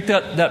 Take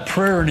that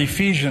prayer in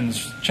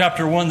Ephesians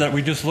chapter 1 that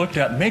we just looked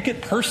at. Make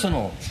it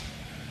personal.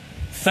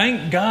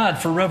 Thank God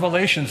for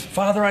revelations.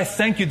 Father, I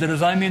thank You that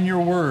as I'm in Your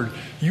Word,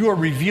 You are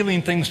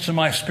revealing things to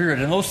my spirit,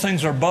 and those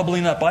things are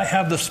bubbling up. I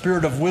have the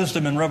spirit of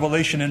wisdom and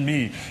revelation in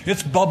me.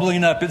 It's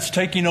bubbling up. It's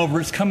taking over.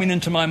 It's coming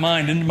into my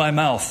mind, into my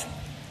mouth.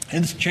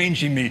 It's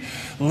changing me.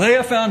 Lay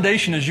a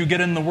foundation as you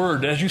get in the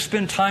Word. As you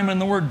spend time in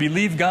the Word,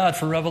 believe God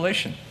for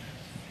revelation.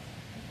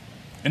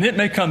 And it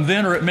may come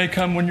then, or it may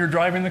come when you're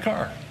driving the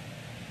car.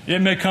 It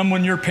may come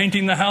when you're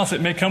painting the house.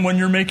 It may come when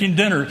you're making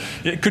dinner.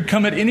 It could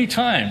come at any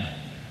time.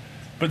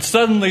 But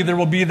suddenly there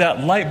will be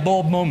that light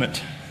bulb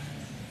moment.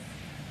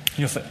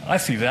 You'll say, I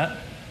see that.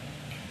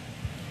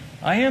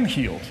 I am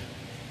healed.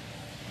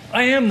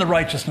 I am the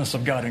righteousness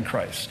of God in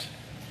Christ.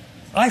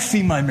 I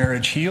see my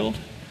marriage healed.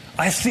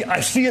 I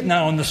see it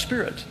now in the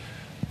Spirit.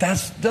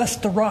 That's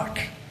the rock.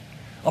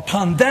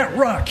 Upon that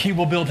rock he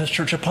will build his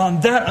church.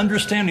 Upon that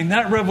understanding,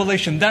 that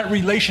revelation, that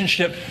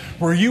relationship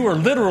where you are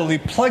literally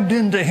plugged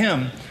into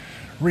him,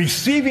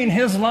 receiving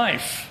his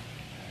life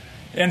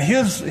and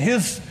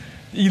his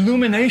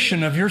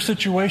illumination of your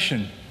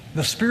situation.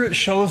 The Spirit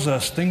shows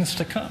us things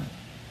to come.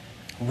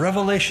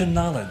 Revelation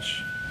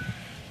knowledge.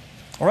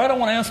 All right, I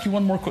want to ask you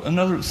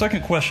another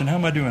second question. How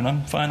am I doing?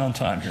 I'm fine on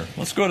time here.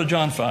 Let's go to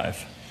John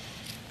 5.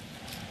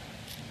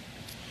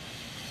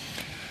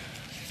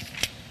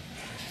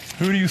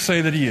 Who do you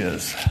say that he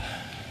is?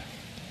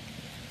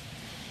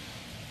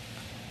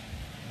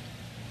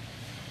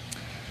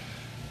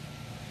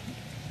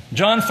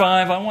 John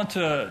 5,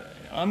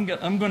 I'm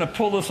going to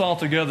pull this all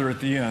together at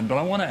the end, but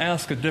I want to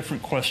ask a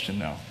different question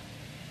now.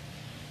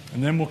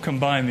 And then we'll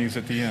combine these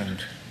at the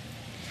end.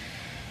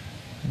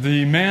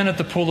 The man at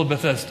the pool of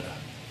Bethesda.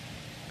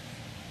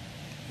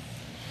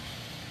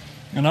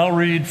 And I'll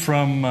read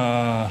from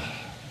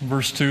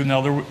verse 2.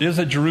 Now there is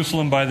at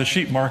Jerusalem by the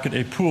sheep market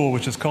a pool,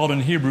 which is called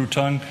in Hebrew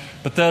tongue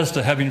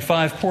Bethesda, having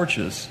 5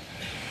 porches.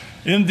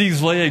 In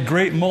these lay a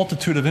great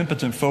multitude of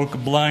impotent folk,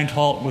 blind,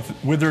 halt,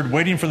 withered,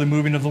 waiting for the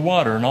moving of the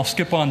water. And I'll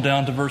skip on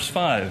down to verse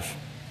 5.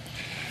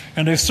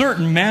 And a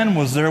certain man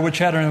was there which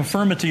had an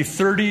infirmity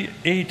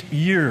 38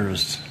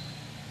 years.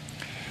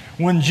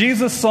 When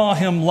Jesus saw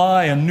him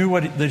lie and knew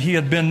that he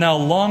had been now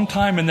a long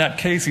time in that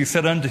case, he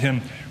said unto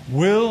him,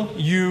 Will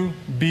you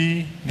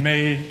be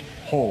made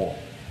whole?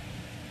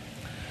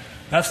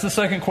 That's the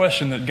second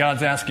question that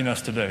God's asking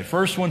us today.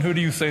 First one, who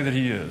do you say that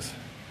he is?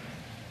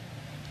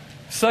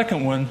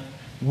 Second one,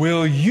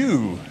 will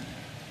you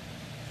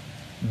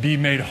be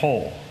made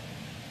whole?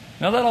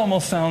 Now that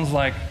almost sounds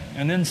like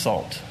an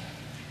insult.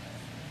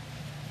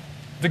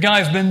 The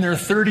guy's been there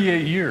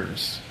 38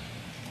 years.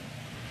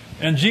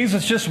 And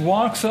Jesus just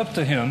walks up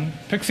to him,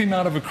 picks him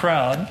out of a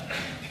crowd,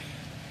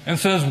 and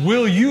says,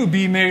 will you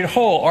be made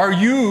whole? Are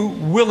you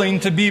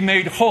willing to be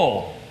made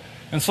whole?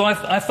 And so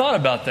I thought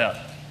about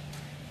that.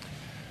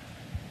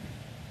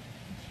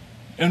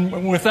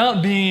 And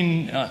without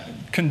being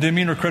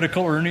condemning or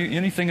critical or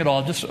anything at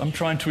all, I'm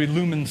trying to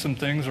illumine some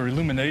things or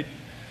illuminate.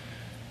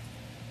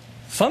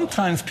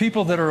 Sometimes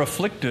people that are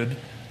afflicted,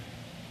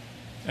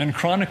 and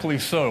chronically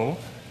so,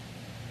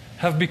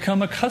 have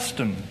become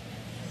accustomed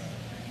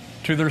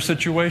to their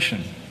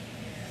situation.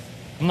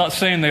 I'm not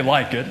saying they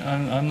like it.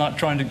 I'm not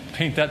trying to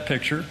paint that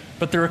picture,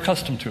 but they're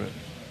accustomed to it.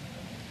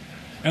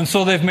 And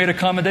so they've made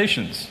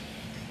accommodations.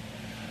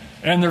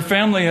 And their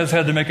family has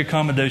had to make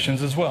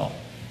accommodations as well.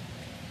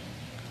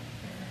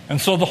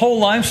 And so the whole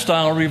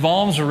lifestyle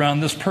revolves around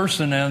this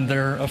person and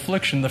their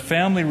affliction. The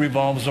family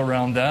revolves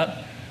around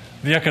that.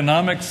 The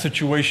economic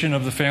situation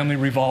of the family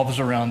revolves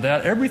around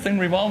that. Everything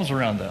revolves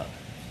around that.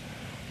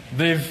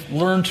 They've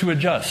learned to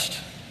adjust.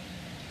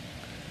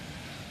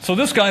 So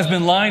this guy's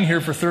been lying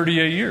here for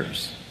 38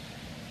 years.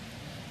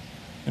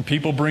 And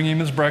people bring him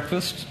his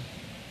breakfast,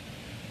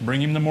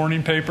 bring him the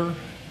morning paper,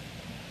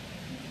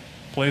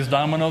 plays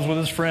dominoes with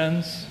his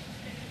friends.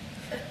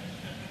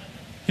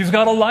 He's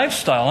got a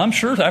lifestyle. I'm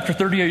sure after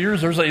 38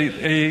 years there's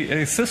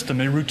a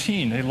system, a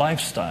routine, a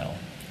lifestyle.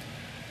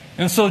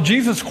 And so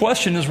Jesus'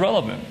 question is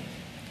relevant.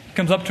 He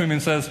comes up to him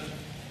and says,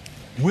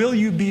 will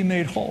you be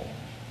made whole?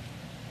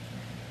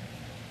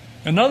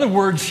 In other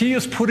words, he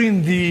is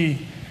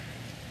putting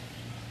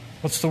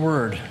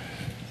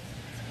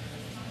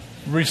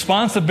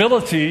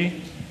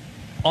responsibility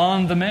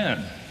on the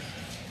man.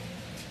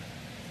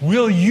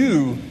 Will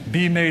you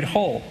be made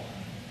whole?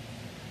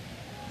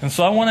 And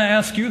so I want to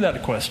ask you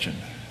that question.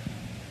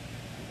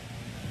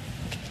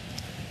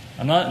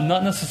 I'm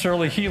not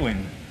necessarily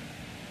healing.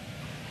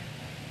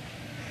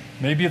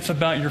 Maybe it's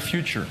about your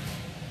future,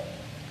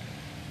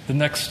 the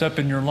next step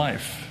in your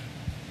life.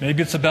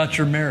 Maybe it's about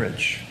your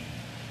marriage.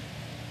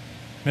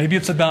 Maybe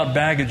it's about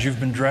baggage you've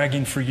been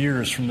dragging for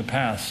years from the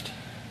past.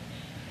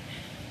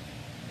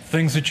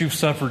 Things that you've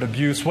suffered,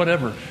 abuse,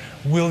 whatever.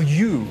 Will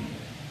you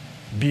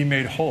be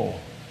made whole?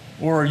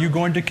 Or are you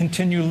going to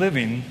continue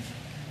living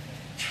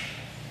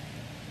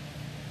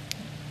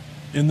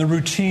in the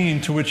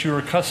routine to which you're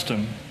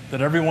accustomed,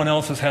 that everyone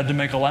else has had to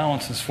make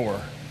allowances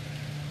for?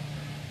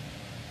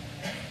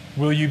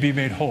 Will you be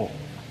made whole?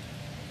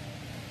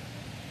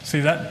 See,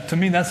 that to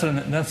me, that's an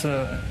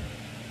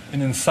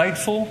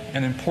insightful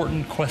and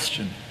important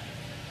question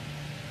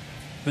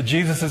that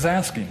Jesus is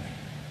asking.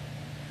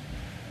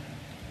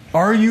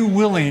 Are you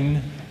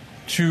willing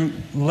to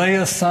lay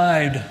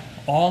aside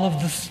all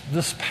of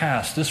this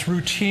past, this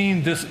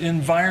routine, this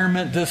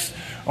environment,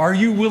 are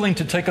you willing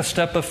to take a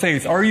step of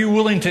faith? Are you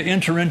willing to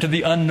enter into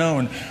the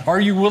unknown?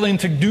 Are you willing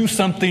to do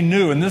something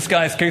new? In this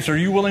guy's case, are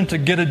you willing to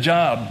get a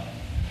job?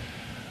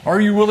 Are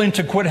you willing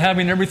to quit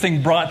having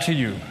everything brought to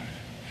you?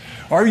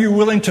 Are you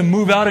willing to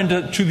move out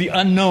into the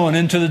unknown,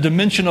 into the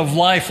dimension of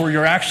life where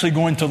you're actually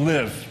going to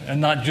live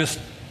and not just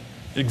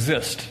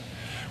exist?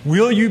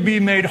 Will you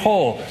be made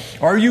whole?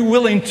 Are you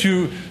willing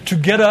to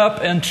get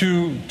up and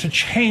to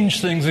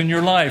change things in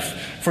your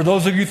life? For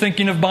those of you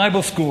thinking of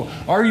Bible school,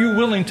 are you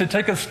willing to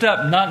take a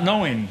step not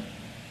knowing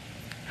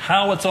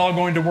how it's all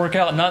going to work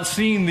out, not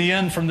seeing the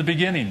end from the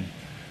beginning?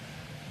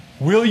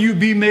 Will you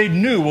be made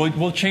new?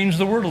 We'll change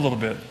the word a little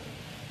bit.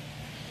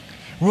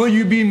 Will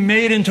you be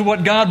made into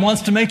what God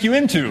wants to make you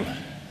into?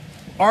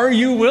 Are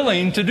you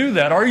willing to do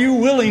that? Are you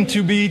willing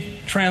to be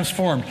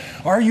transformed?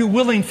 Are you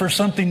willing for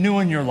something new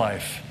in your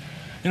life?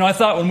 I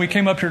thought when we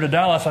came up here to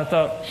Dallas, I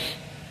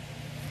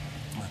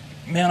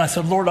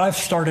said, Lord, I've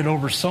started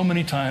over so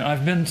many times.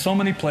 I've been so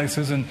many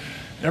places, and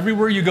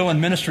everywhere you go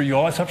in ministry, you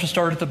always have to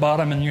start at the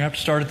bottom and you have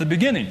to start at the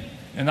beginning.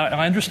 And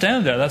I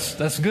understand that.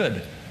 That's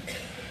good.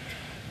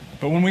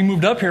 But when we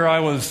moved up here,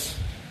 I was,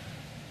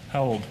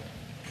 how old?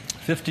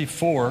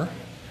 54.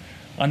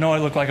 I know I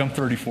look like I'm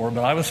 34,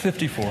 but I was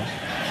 54.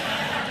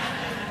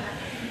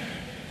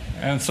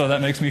 And so that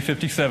makes me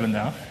 57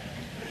 now.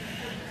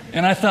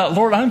 And I thought,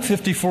 Lord, I'm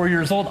 54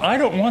 years old. I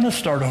don't want to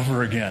start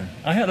over again.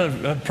 I had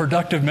a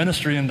productive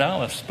ministry in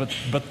Dallas, but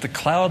the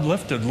cloud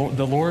lifted.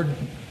 The Lord,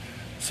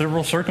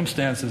 several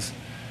circumstances.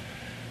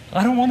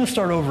 I don't want to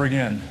start over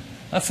again.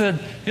 I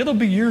said, it'll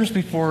be years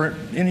before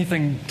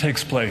anything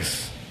takes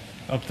place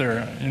up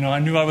there. I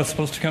knew I was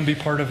supposed to come be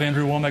part of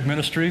Andrew Womack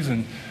Ministries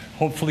and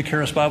hopefully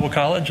Charis Bible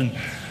College.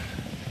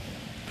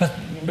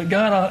 But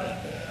God,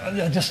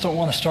 I just don't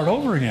want to start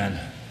over again.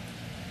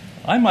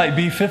 I might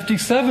be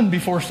 57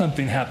 before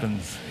something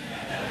happens.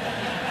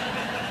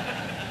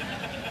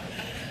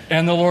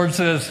 And the Lord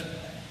says,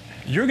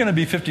 you're going to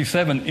be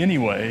 57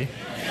 anyway.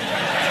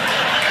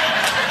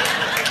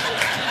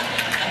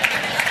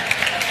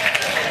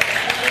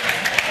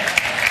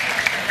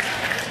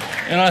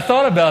 And I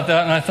thought about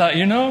that, and I thought,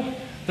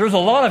 there's a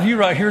lot of you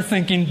right here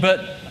thinking,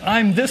 but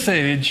I'm this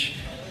age.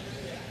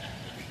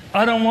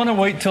 I don't want to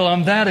wait till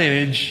I'm that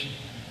age.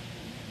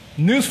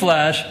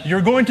 Newsflash,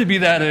 you're going to be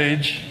that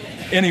age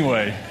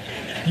anyway.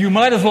 You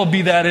might as well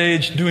be that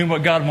age doing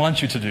what God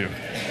wants you to do.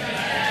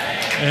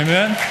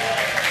 Amen?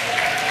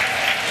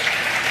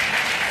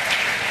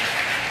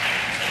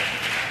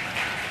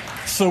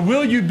 So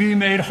will you be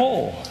made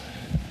whole?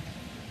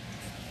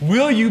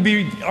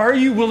 Are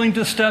you willing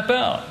to step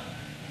out?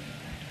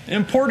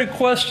 Important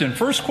question.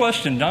 First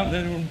question,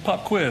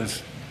 pop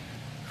quiz.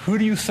 Who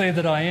do you say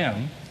that I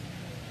am?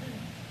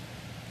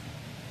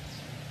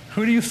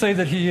 Who do you say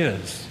that He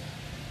is?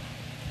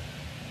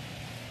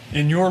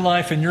 In your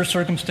life, in your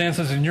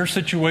circumstances, in your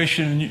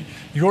situation,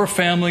 your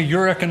family,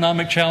 your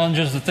economic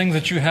challenges, the things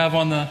that you have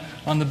on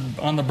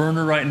the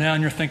burner right now,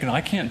 and you're thinking,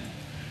 I can't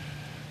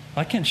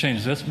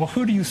change this. Well,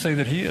 who do you say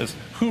that He is?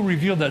 Who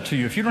revealed that to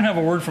you? If you don't have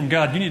a word from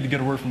God, you need to get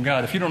a word from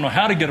God. If you don't know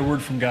how to get a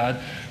word from God,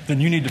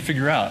 then you need to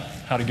figure out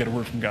how to get a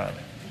word from God.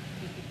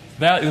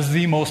 That is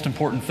the most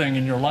important thing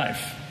in your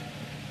life.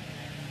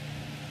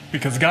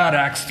 Because God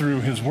acts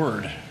through His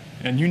Word,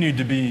 and you need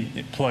to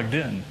be plugged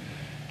in.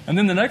 And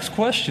then the next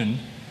question,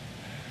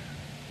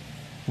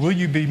 will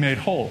you be made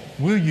whole?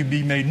 Will you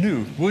be made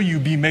new? Will you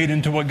be made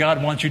into what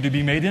God wants you to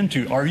be made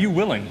into? Are you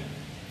willing?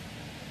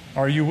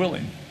 Are you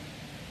willing?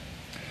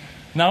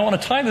 Now I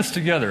want to tie this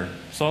together.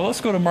 So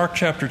let's go to Mark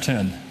chapter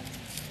 10.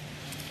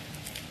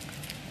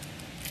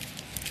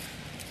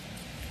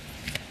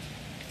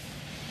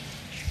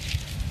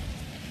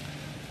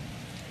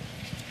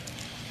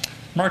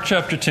 Mark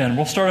chapter 10.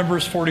 We'll start in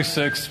verse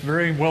 46.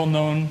 Very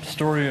well-known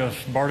story of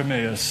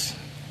Bartimaeus.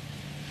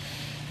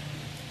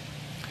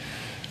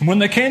 And when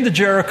they came to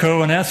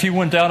Jericho, and as he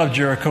went out of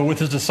Jericho with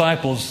his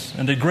disciples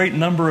and a great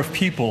number of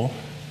people,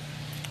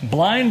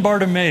 blind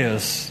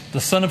Bartimaeus, the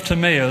son of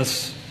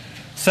Timaeus,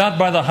 sat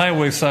by the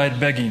highway side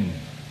begging.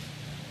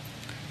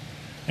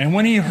 And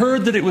when he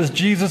heard that it was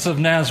Jesus of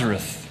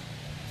Nazareth,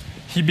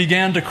 he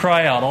began to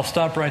cry out. I'll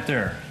stop right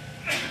there.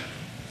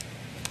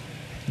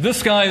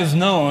 This guy is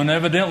known,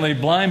 evidently,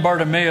 blind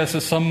Bartimaeus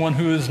is someone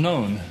who is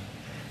known.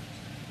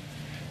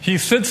 He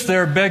sits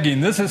there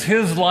begging. This is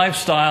his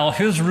lifestyle,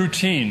 his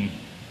routine.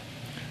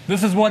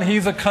 This is what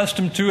he's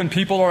accustomed to, and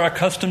people are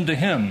accustomed to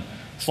him.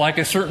 It's like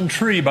a certain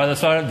tree by the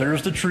side.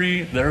 There's the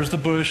tree, there's the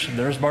bush,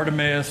 there's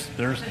Bartimaeus,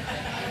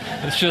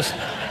 it's just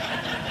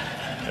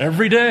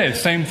every day,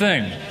 same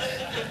thing.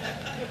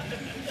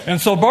 And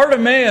so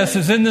Bartimaeus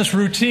is in this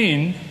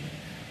routine,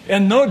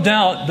 and no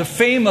doubt the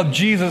fame of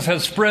Jesus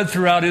has spread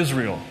throughout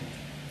Israel.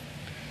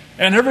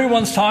 And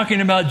everyone's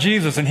talking about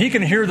Jesus, and he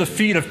can hear the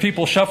feet of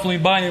people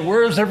shuffling by. And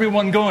where is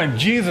everyone going?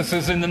 Jesus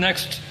is in the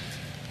next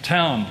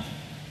town.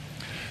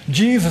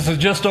 Jesus is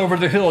just over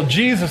the hill.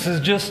 Jesus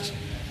is just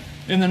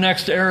in the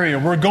next area.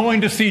 We're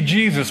going to see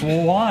Jesus.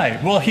 Well, why?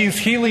 Well, he's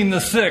healing the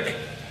sick.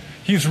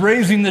 He's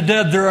raising the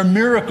dead. There are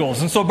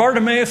miracles. And so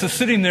Bartimaeus is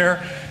sitting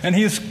there, and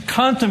he's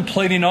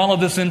contemplating all of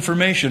this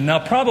information. Now,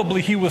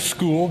 probably he was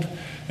schooled,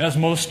 as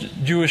most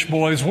Jewish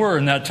boys were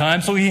in that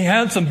time, so he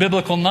had some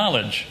biblical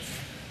knowledge.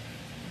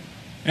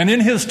 And in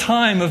his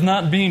time of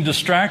not being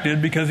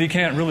distracted because he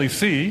can't really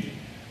see,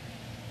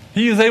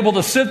 he is able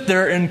to sit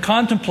there and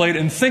contemplate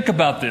and think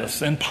about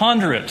this and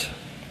ponder it.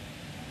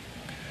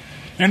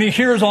 And he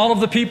hears all of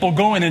the people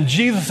going, and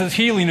Jesus is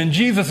healing, and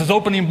Jesus is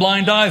opening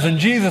blind eyes, and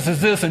Jesus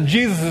is this, and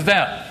Jesus is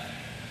that.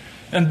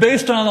 And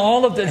based on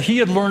all of that he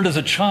had learned as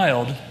a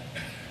child,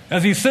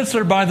 as he sits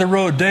there by the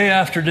road day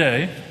after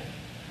day,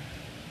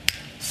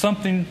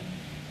 something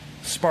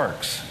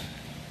sparks.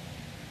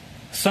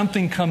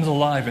 Something comes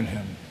alive in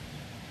him.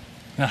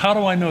 Now, how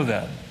do I know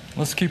that?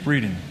 Let's keep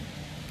reading.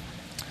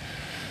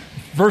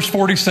 Verse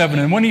 47,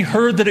 and when he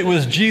heard that it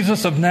was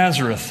Jesus of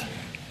Nazareth,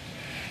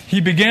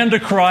 he began to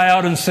cry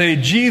out and say,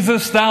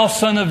 Jesus, thou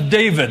son of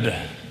David,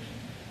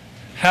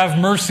 have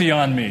mercy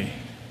on me.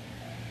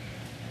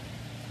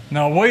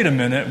 Now, wait a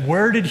minute.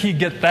 Where did he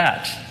get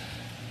that?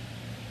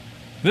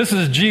 This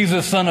is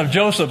Jesus, son of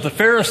Joseph. The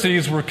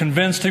Pharisees were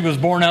convinced he was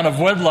born out of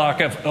wedlock,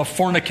 of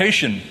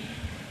fornication.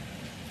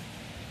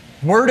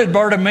 Where did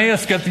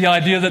Bartimaeus get the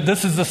idea that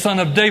this is the son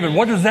of David?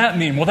 What does that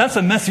mean? Well, that's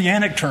a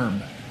messianic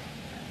term.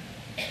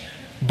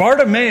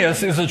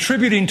 Bartimaeus is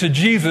attributing to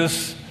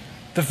Jesus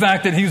the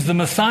fact that he's the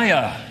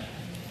Messiah.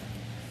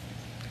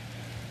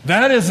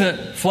 That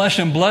isn't flesh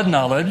and blood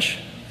knowledge.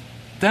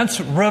 That's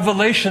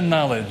revelation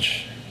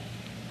knowledge.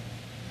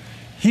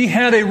 He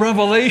had a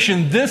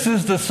revelation. This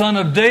is the son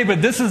of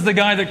David. This is the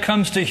guy that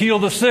comes to heal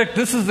the sick.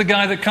 This is the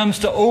guy that comes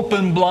to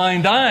open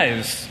blind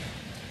eyes.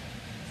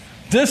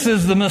 This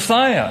is the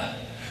Messiah.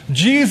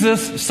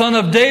 Jesus, son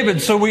of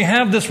David. So we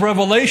have this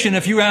revelation.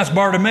 If you ask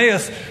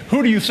Bartimaeus,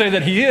 who do you say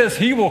that he is?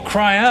 He will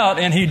cry out,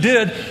 and he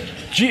did.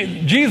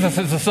 Jesus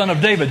is the son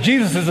of David.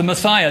 Jesus is the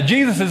Messiah.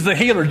 Jesus is the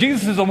healer.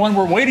 Jesus is the one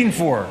we're waiting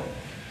for.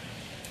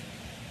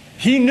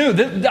 He knew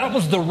that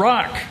was the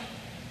rock.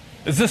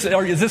 Is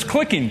this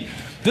clicking?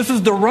 This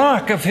is the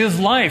rock of his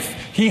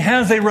life. He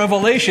has a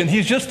revelation.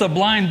 He's just a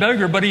blind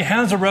beggar, but he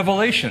has a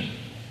revelation.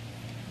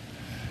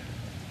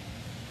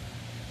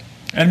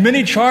 And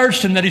many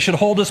charged him that he should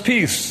hold his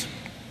peace.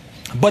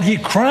 But he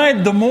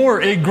cried the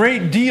more a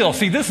great deal.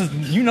 See, this is,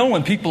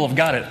 when people have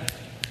got it.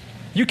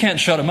 You can't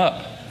shut them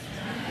up.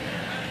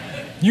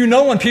 You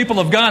know when people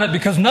have got it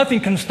because nothing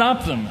can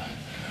stop them.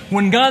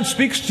 When God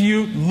speaks to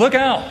you, look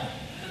out.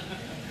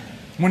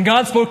 When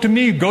God spoke to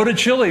me, go to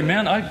Chile.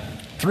 Man,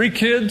 3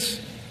 kids,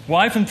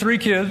 wife and 3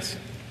 kids.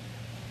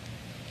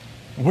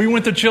 We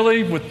went to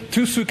Chile with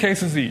 2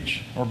 suitcases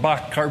each, or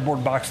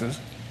cardboard boxes.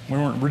 We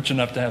weren't rich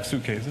enough to have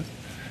suitcases.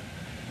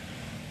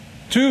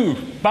 2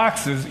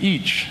 boxes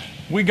each.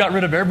 We got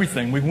rid of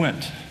everything. We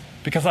went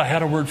because I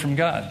had a word from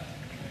God.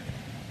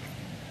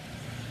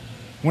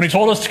 When he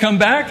told us to come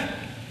back,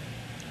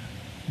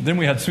 then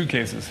we had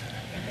suitcases.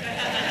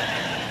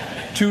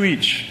 2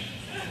 each.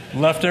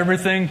 Left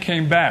everything,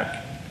 came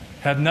back.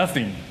 Had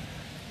nothing.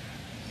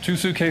 2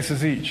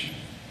 suitcases each.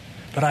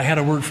 But I had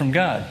a word from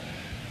God.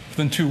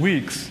 Within 2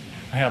 weeks,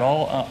 I had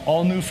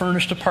all new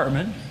furnished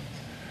apartment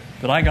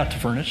that I got to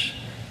furnish.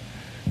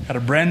 Had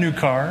a brand new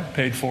car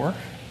paid for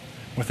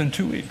within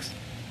 2 weeks.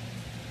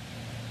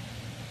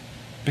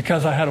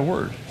 Because I had a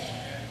word.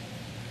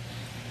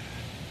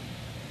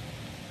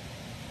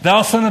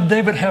 Thou son of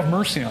David, have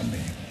mercy on me.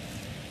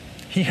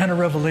 He had a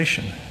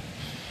revelation.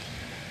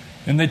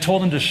 And they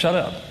told him to shut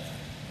up.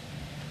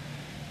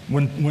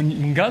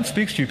 When God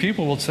speaks to you,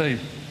 people will say,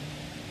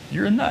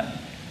 you're a nut.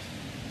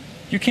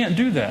 You can't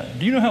do that.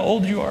 Do you know how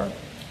old you are?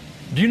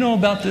 Do you know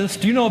about this?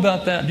 Do you know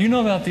about that? Do you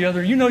know about the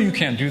other? You know you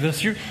can't do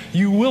this.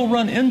 You will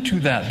run into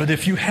that. But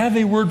if you have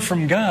a word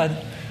from God,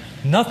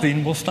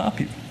 nothing will stop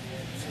you.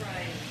 That's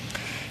right.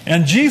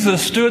 And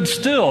Jesus stood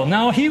still.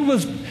 Now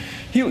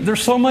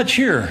there's so much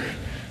here.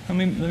 Let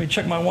me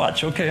check my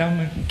watch. Okay, I'm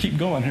going to keep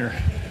going here.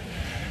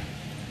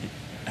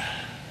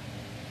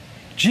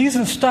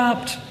 Jesus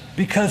stopped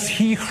because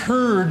he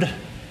heard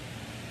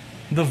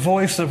the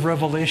voice of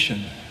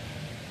revelation.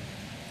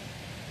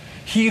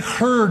 He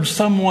heard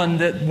someone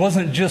that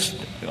wasn't just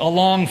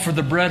along for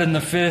the bread and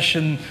the fish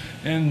and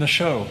the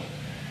show.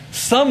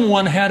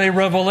 Someone had a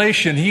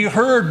revelation. He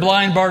heard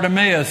blind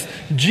Bartimaeus,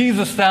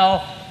 Jesus,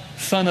 thou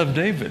son of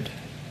David.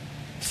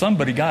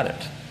 Somebody got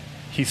it.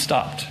 He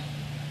stopped.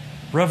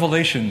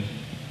 Revelation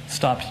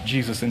stopped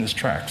Jesus in his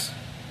tracks.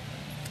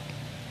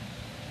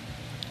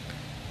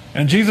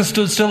 And Jesus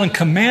stood still and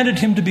commanded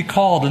him to be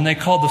called. And they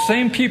called the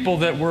same people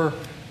that were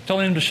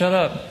telling him to shut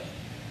up.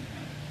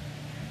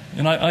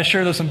 And I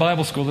share this in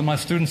Bible school, and my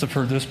students have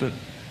heard this, but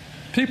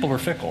people are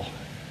fickle.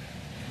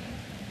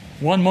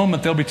 One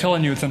moment they'll be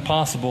telling you it's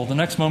impossible. The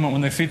next moment when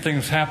they see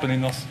things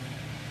happening,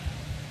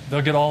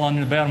 they'll get all on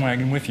your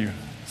bandwagon with you.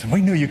 So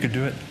we knew you could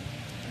do it.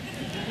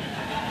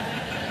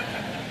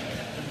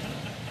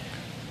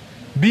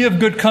 Be of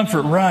good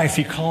comfort, rise,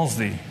 he calls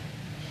thee.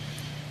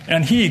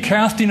 And he,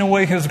 casting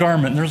away his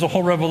garment, and there's a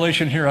whole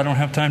revelation here I don't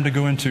have time to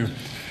go into.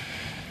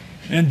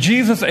 And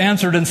Jesus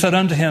answered and said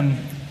unto him,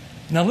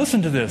 Now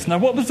listen to this. Now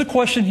what was the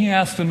question he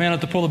asked the man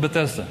at the pool of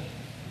Bethesda?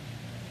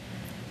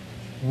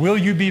 Will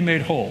you be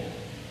made whole?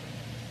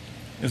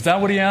 Is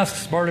that what he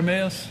asks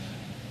Bartimaeus?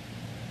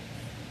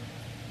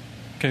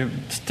 Okay,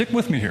 stick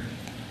with me here.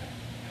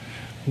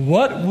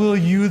 What will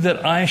you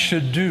that I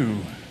should do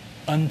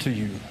unto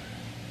you?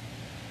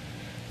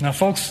 Now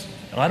folks,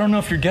 I don't know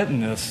if you're getting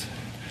this,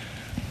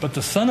 but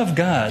the Son of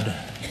God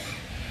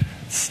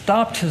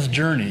stopped his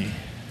journey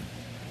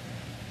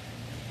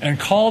and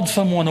called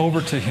someone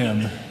over to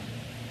him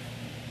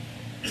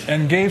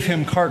and gave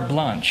him carte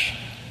blanche.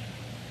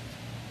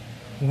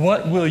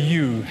 What will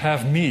you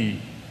have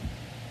me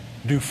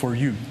do for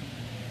you?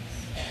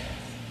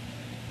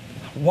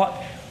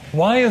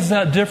 Why is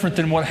that different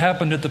than what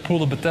happened at the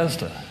pool of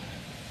Bethesda?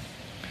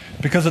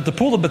 Because at the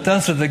pool of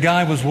Bethesda, the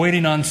guy was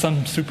waiting on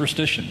some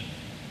superstition.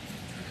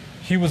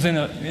 He was in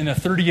a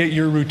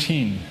 38-year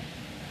routine.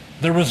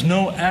 There was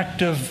no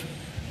active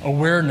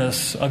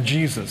awareness of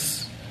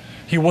Jesus.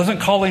 He wasn't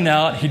calling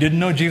out. He didn't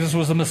know Jesus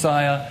was the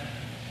Messiah.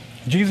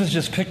 Jesus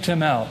just picked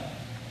him out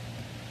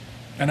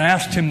and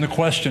asked him the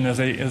question as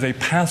a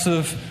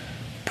passive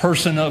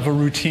person of a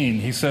routine.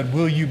 He said,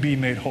 will you be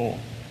made whole?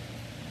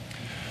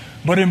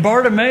 But in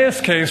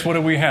Bartimaeus' case, what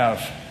do we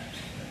have?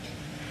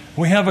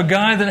 We have a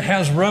guy that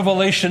has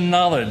revelation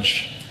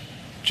knowledge.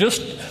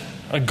 Just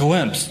a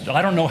glimpse.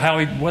 I don't know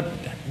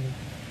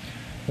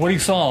what he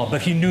saw,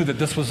 but he knew that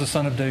this was the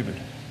Son of David.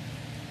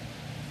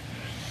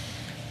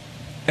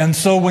 And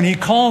so when he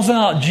calls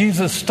out,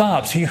 Jesus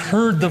stops. He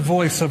heard the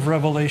voice of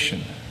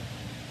revelation.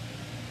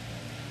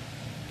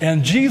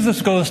 And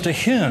Jesus goes to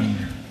him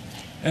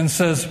and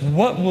says,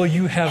 what will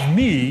you have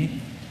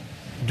me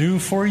do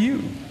for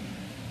you?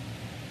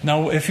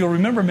 Now, if you'll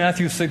remember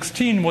Matthew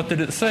 16, what did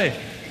it say?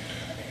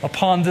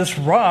 Upon this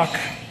rock,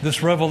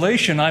 this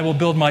revelation, I will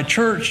build my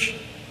church.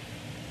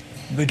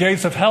 The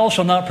gates of hell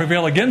shall not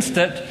prevail against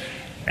it.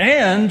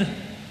 And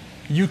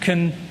you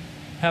can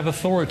have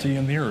authority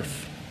in the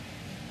earth.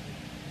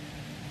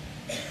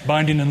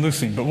 Binding and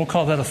loosing. But we'll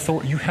call that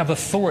authority. You have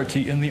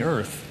authority in the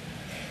earth.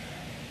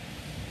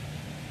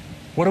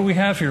 What do we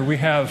have here? We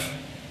have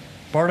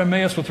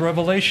Bartimaeus with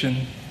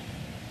revelation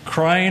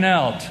crying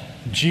out.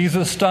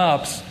 Jesus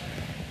stops.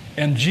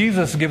 And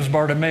Jesus gives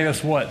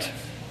Bartimaeus what?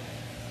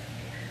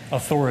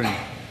 Authority.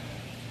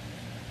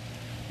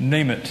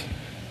 Name it.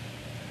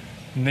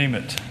 Name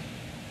it.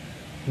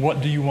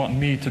 What do you want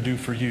me to do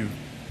for you?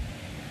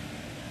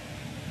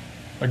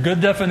 A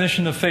good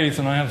definition of faith,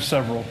 and I have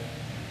several.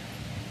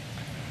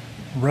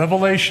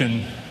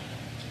 Revelation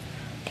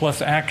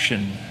plus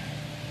action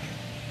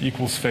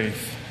equals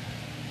faith.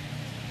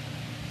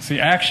 See,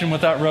 action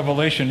without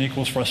revelation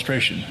equals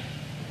frustration.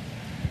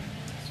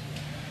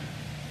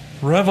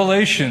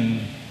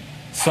 Revelation,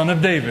 Son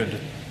of David,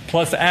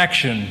 plus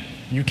action,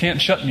 you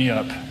can't shut me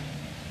up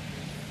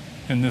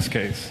in this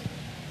case.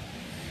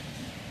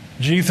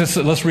 Jesus,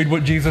 let's read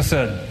what Jesus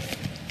said.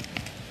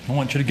 I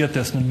want you to get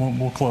this and then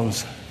we'll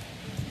close.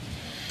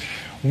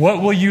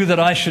 What will you that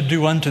I should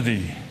do unto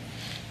thee?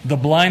 The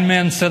blind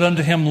man said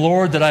unto him,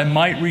 Lord, that I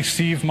might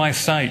receive my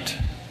sight.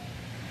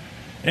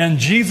 And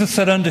Jesus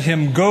said unto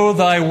him, go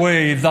thy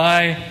way,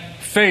 thy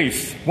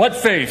faith. What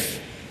faith?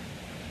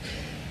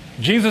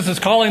 Jesus is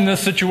calling this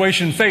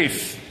situation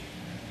faith.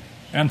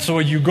 And so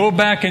you go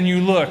back and you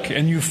look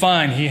and you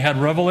find he had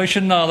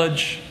revelation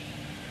knowledge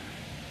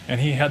and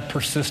he had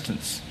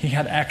persistence. He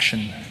had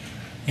action.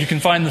 You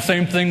can find the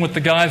same thing with the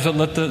guys that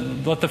let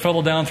the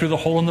fellow down through the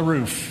hole in the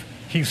roof.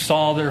 He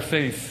saw their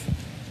faith.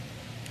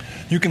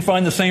 You can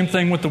find the same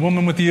thing with the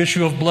woman with the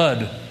issue of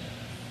blood,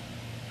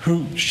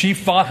 who she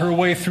fought her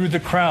way through the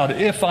crowd.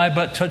 If I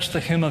but touch the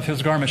hem of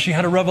his garment. She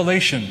had a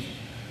revelation.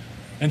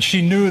 And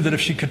she knew that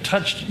if she could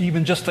touch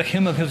even just the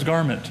hem of his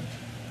garment,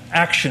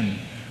 action.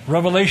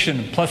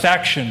 Revelation plus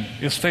action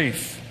is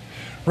faith.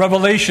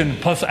 Revelation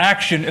plus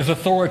action is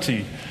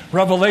authority.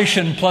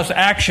 Revelation plus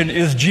action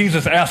is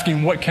Jesus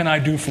asking, what can I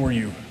do for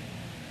you?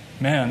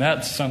 Man,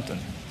 that's something.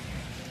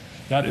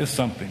 That is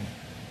something.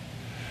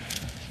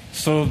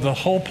 So the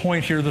whole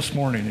point here this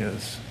morning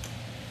is,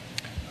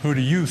 who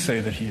do you say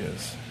that he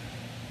is?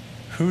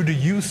 Who do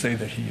you say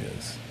that he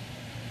is?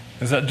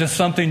 Is that just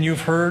something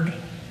you've heard?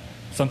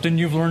 Something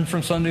you've learned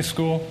from Sunday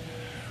school?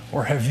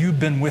 Or have you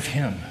been with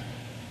him?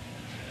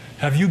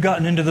 Have you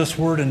gotten into this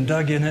word and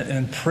dug in it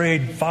and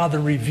prayed, Father,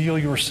 reveal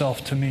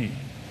yourself to me?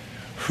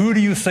 Who do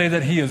you say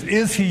that he is?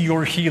 Is he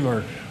your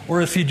healer?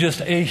 Or is he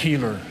just a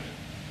healer?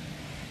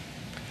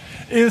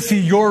 Is he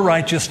your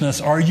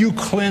righteousness? Are you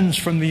cleansed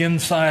from the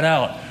inside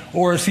out?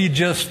 Or is he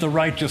just the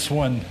righteous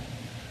one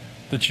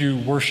that you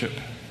worship?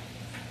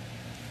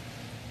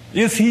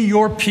 Is he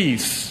your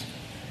peace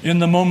in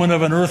the moment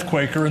of an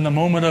earthquake or in the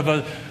moment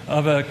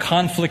of a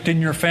conflict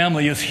in your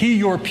family? Is he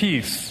your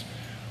peace?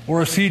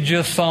 Or is he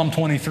just Psalm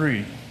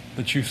 23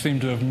 that you seem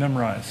to have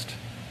memorized?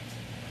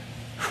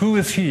 Who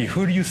is he?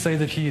 Who do you say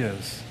that he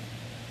is?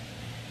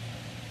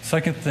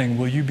 Second thing,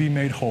 will you be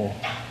made whole?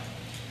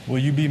 Will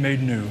you be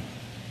made new?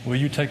 Will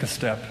you take a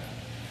step?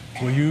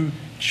 Will you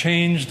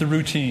change the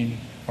routine?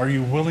 Are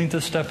you willing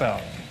to step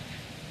out?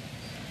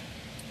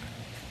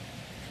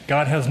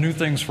 God has new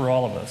things for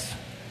all of us.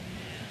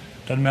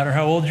 Doesn't matter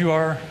how old you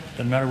are,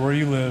 doesn't matter where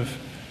you live.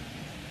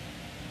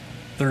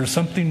 There is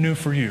something new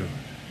for you.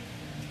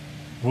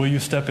 Will you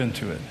step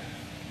into it?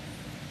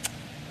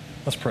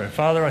 Let's pray.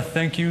 Father, I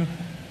thank you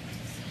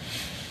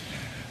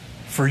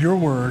for your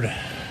word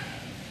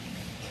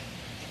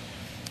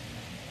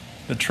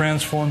that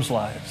transforms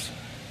lives.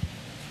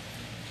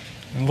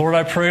 And Lord,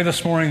 I pray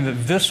this morning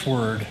that this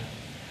word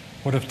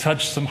would have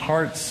touched some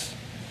hearts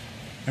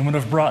and would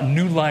have brought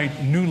new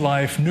light, new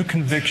life, new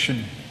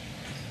conviction,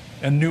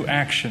 and new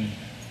action.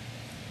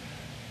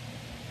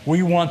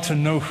 We want to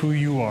know who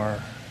you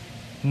are,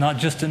 not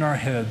just in our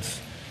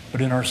heads,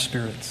 but in our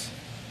spirits.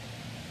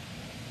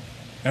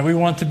 And we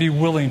want to be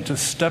willing to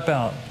step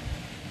out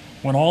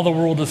when all the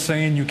world is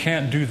saying you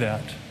can't do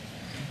that.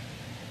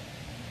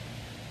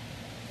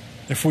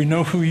 If we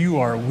know who you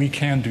are, we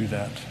can do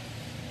that.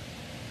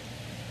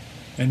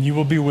 And you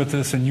will be with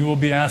us, and you will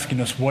be asking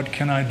us, what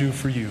can I do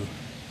for you?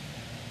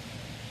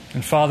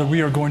 And Father,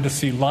 we are going to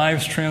see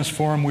lives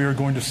transformed. We are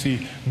going to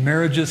see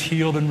marriages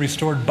healed and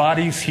restored,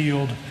 bodies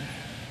healed,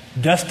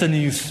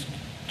 destinies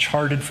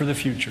charted for the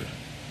future.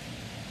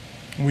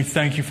 And we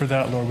thank you for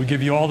that, Lord. We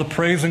give you all the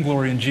praise and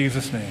glory in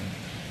Jesus' name.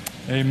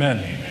 Amen.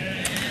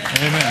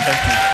 Amen. Thank you.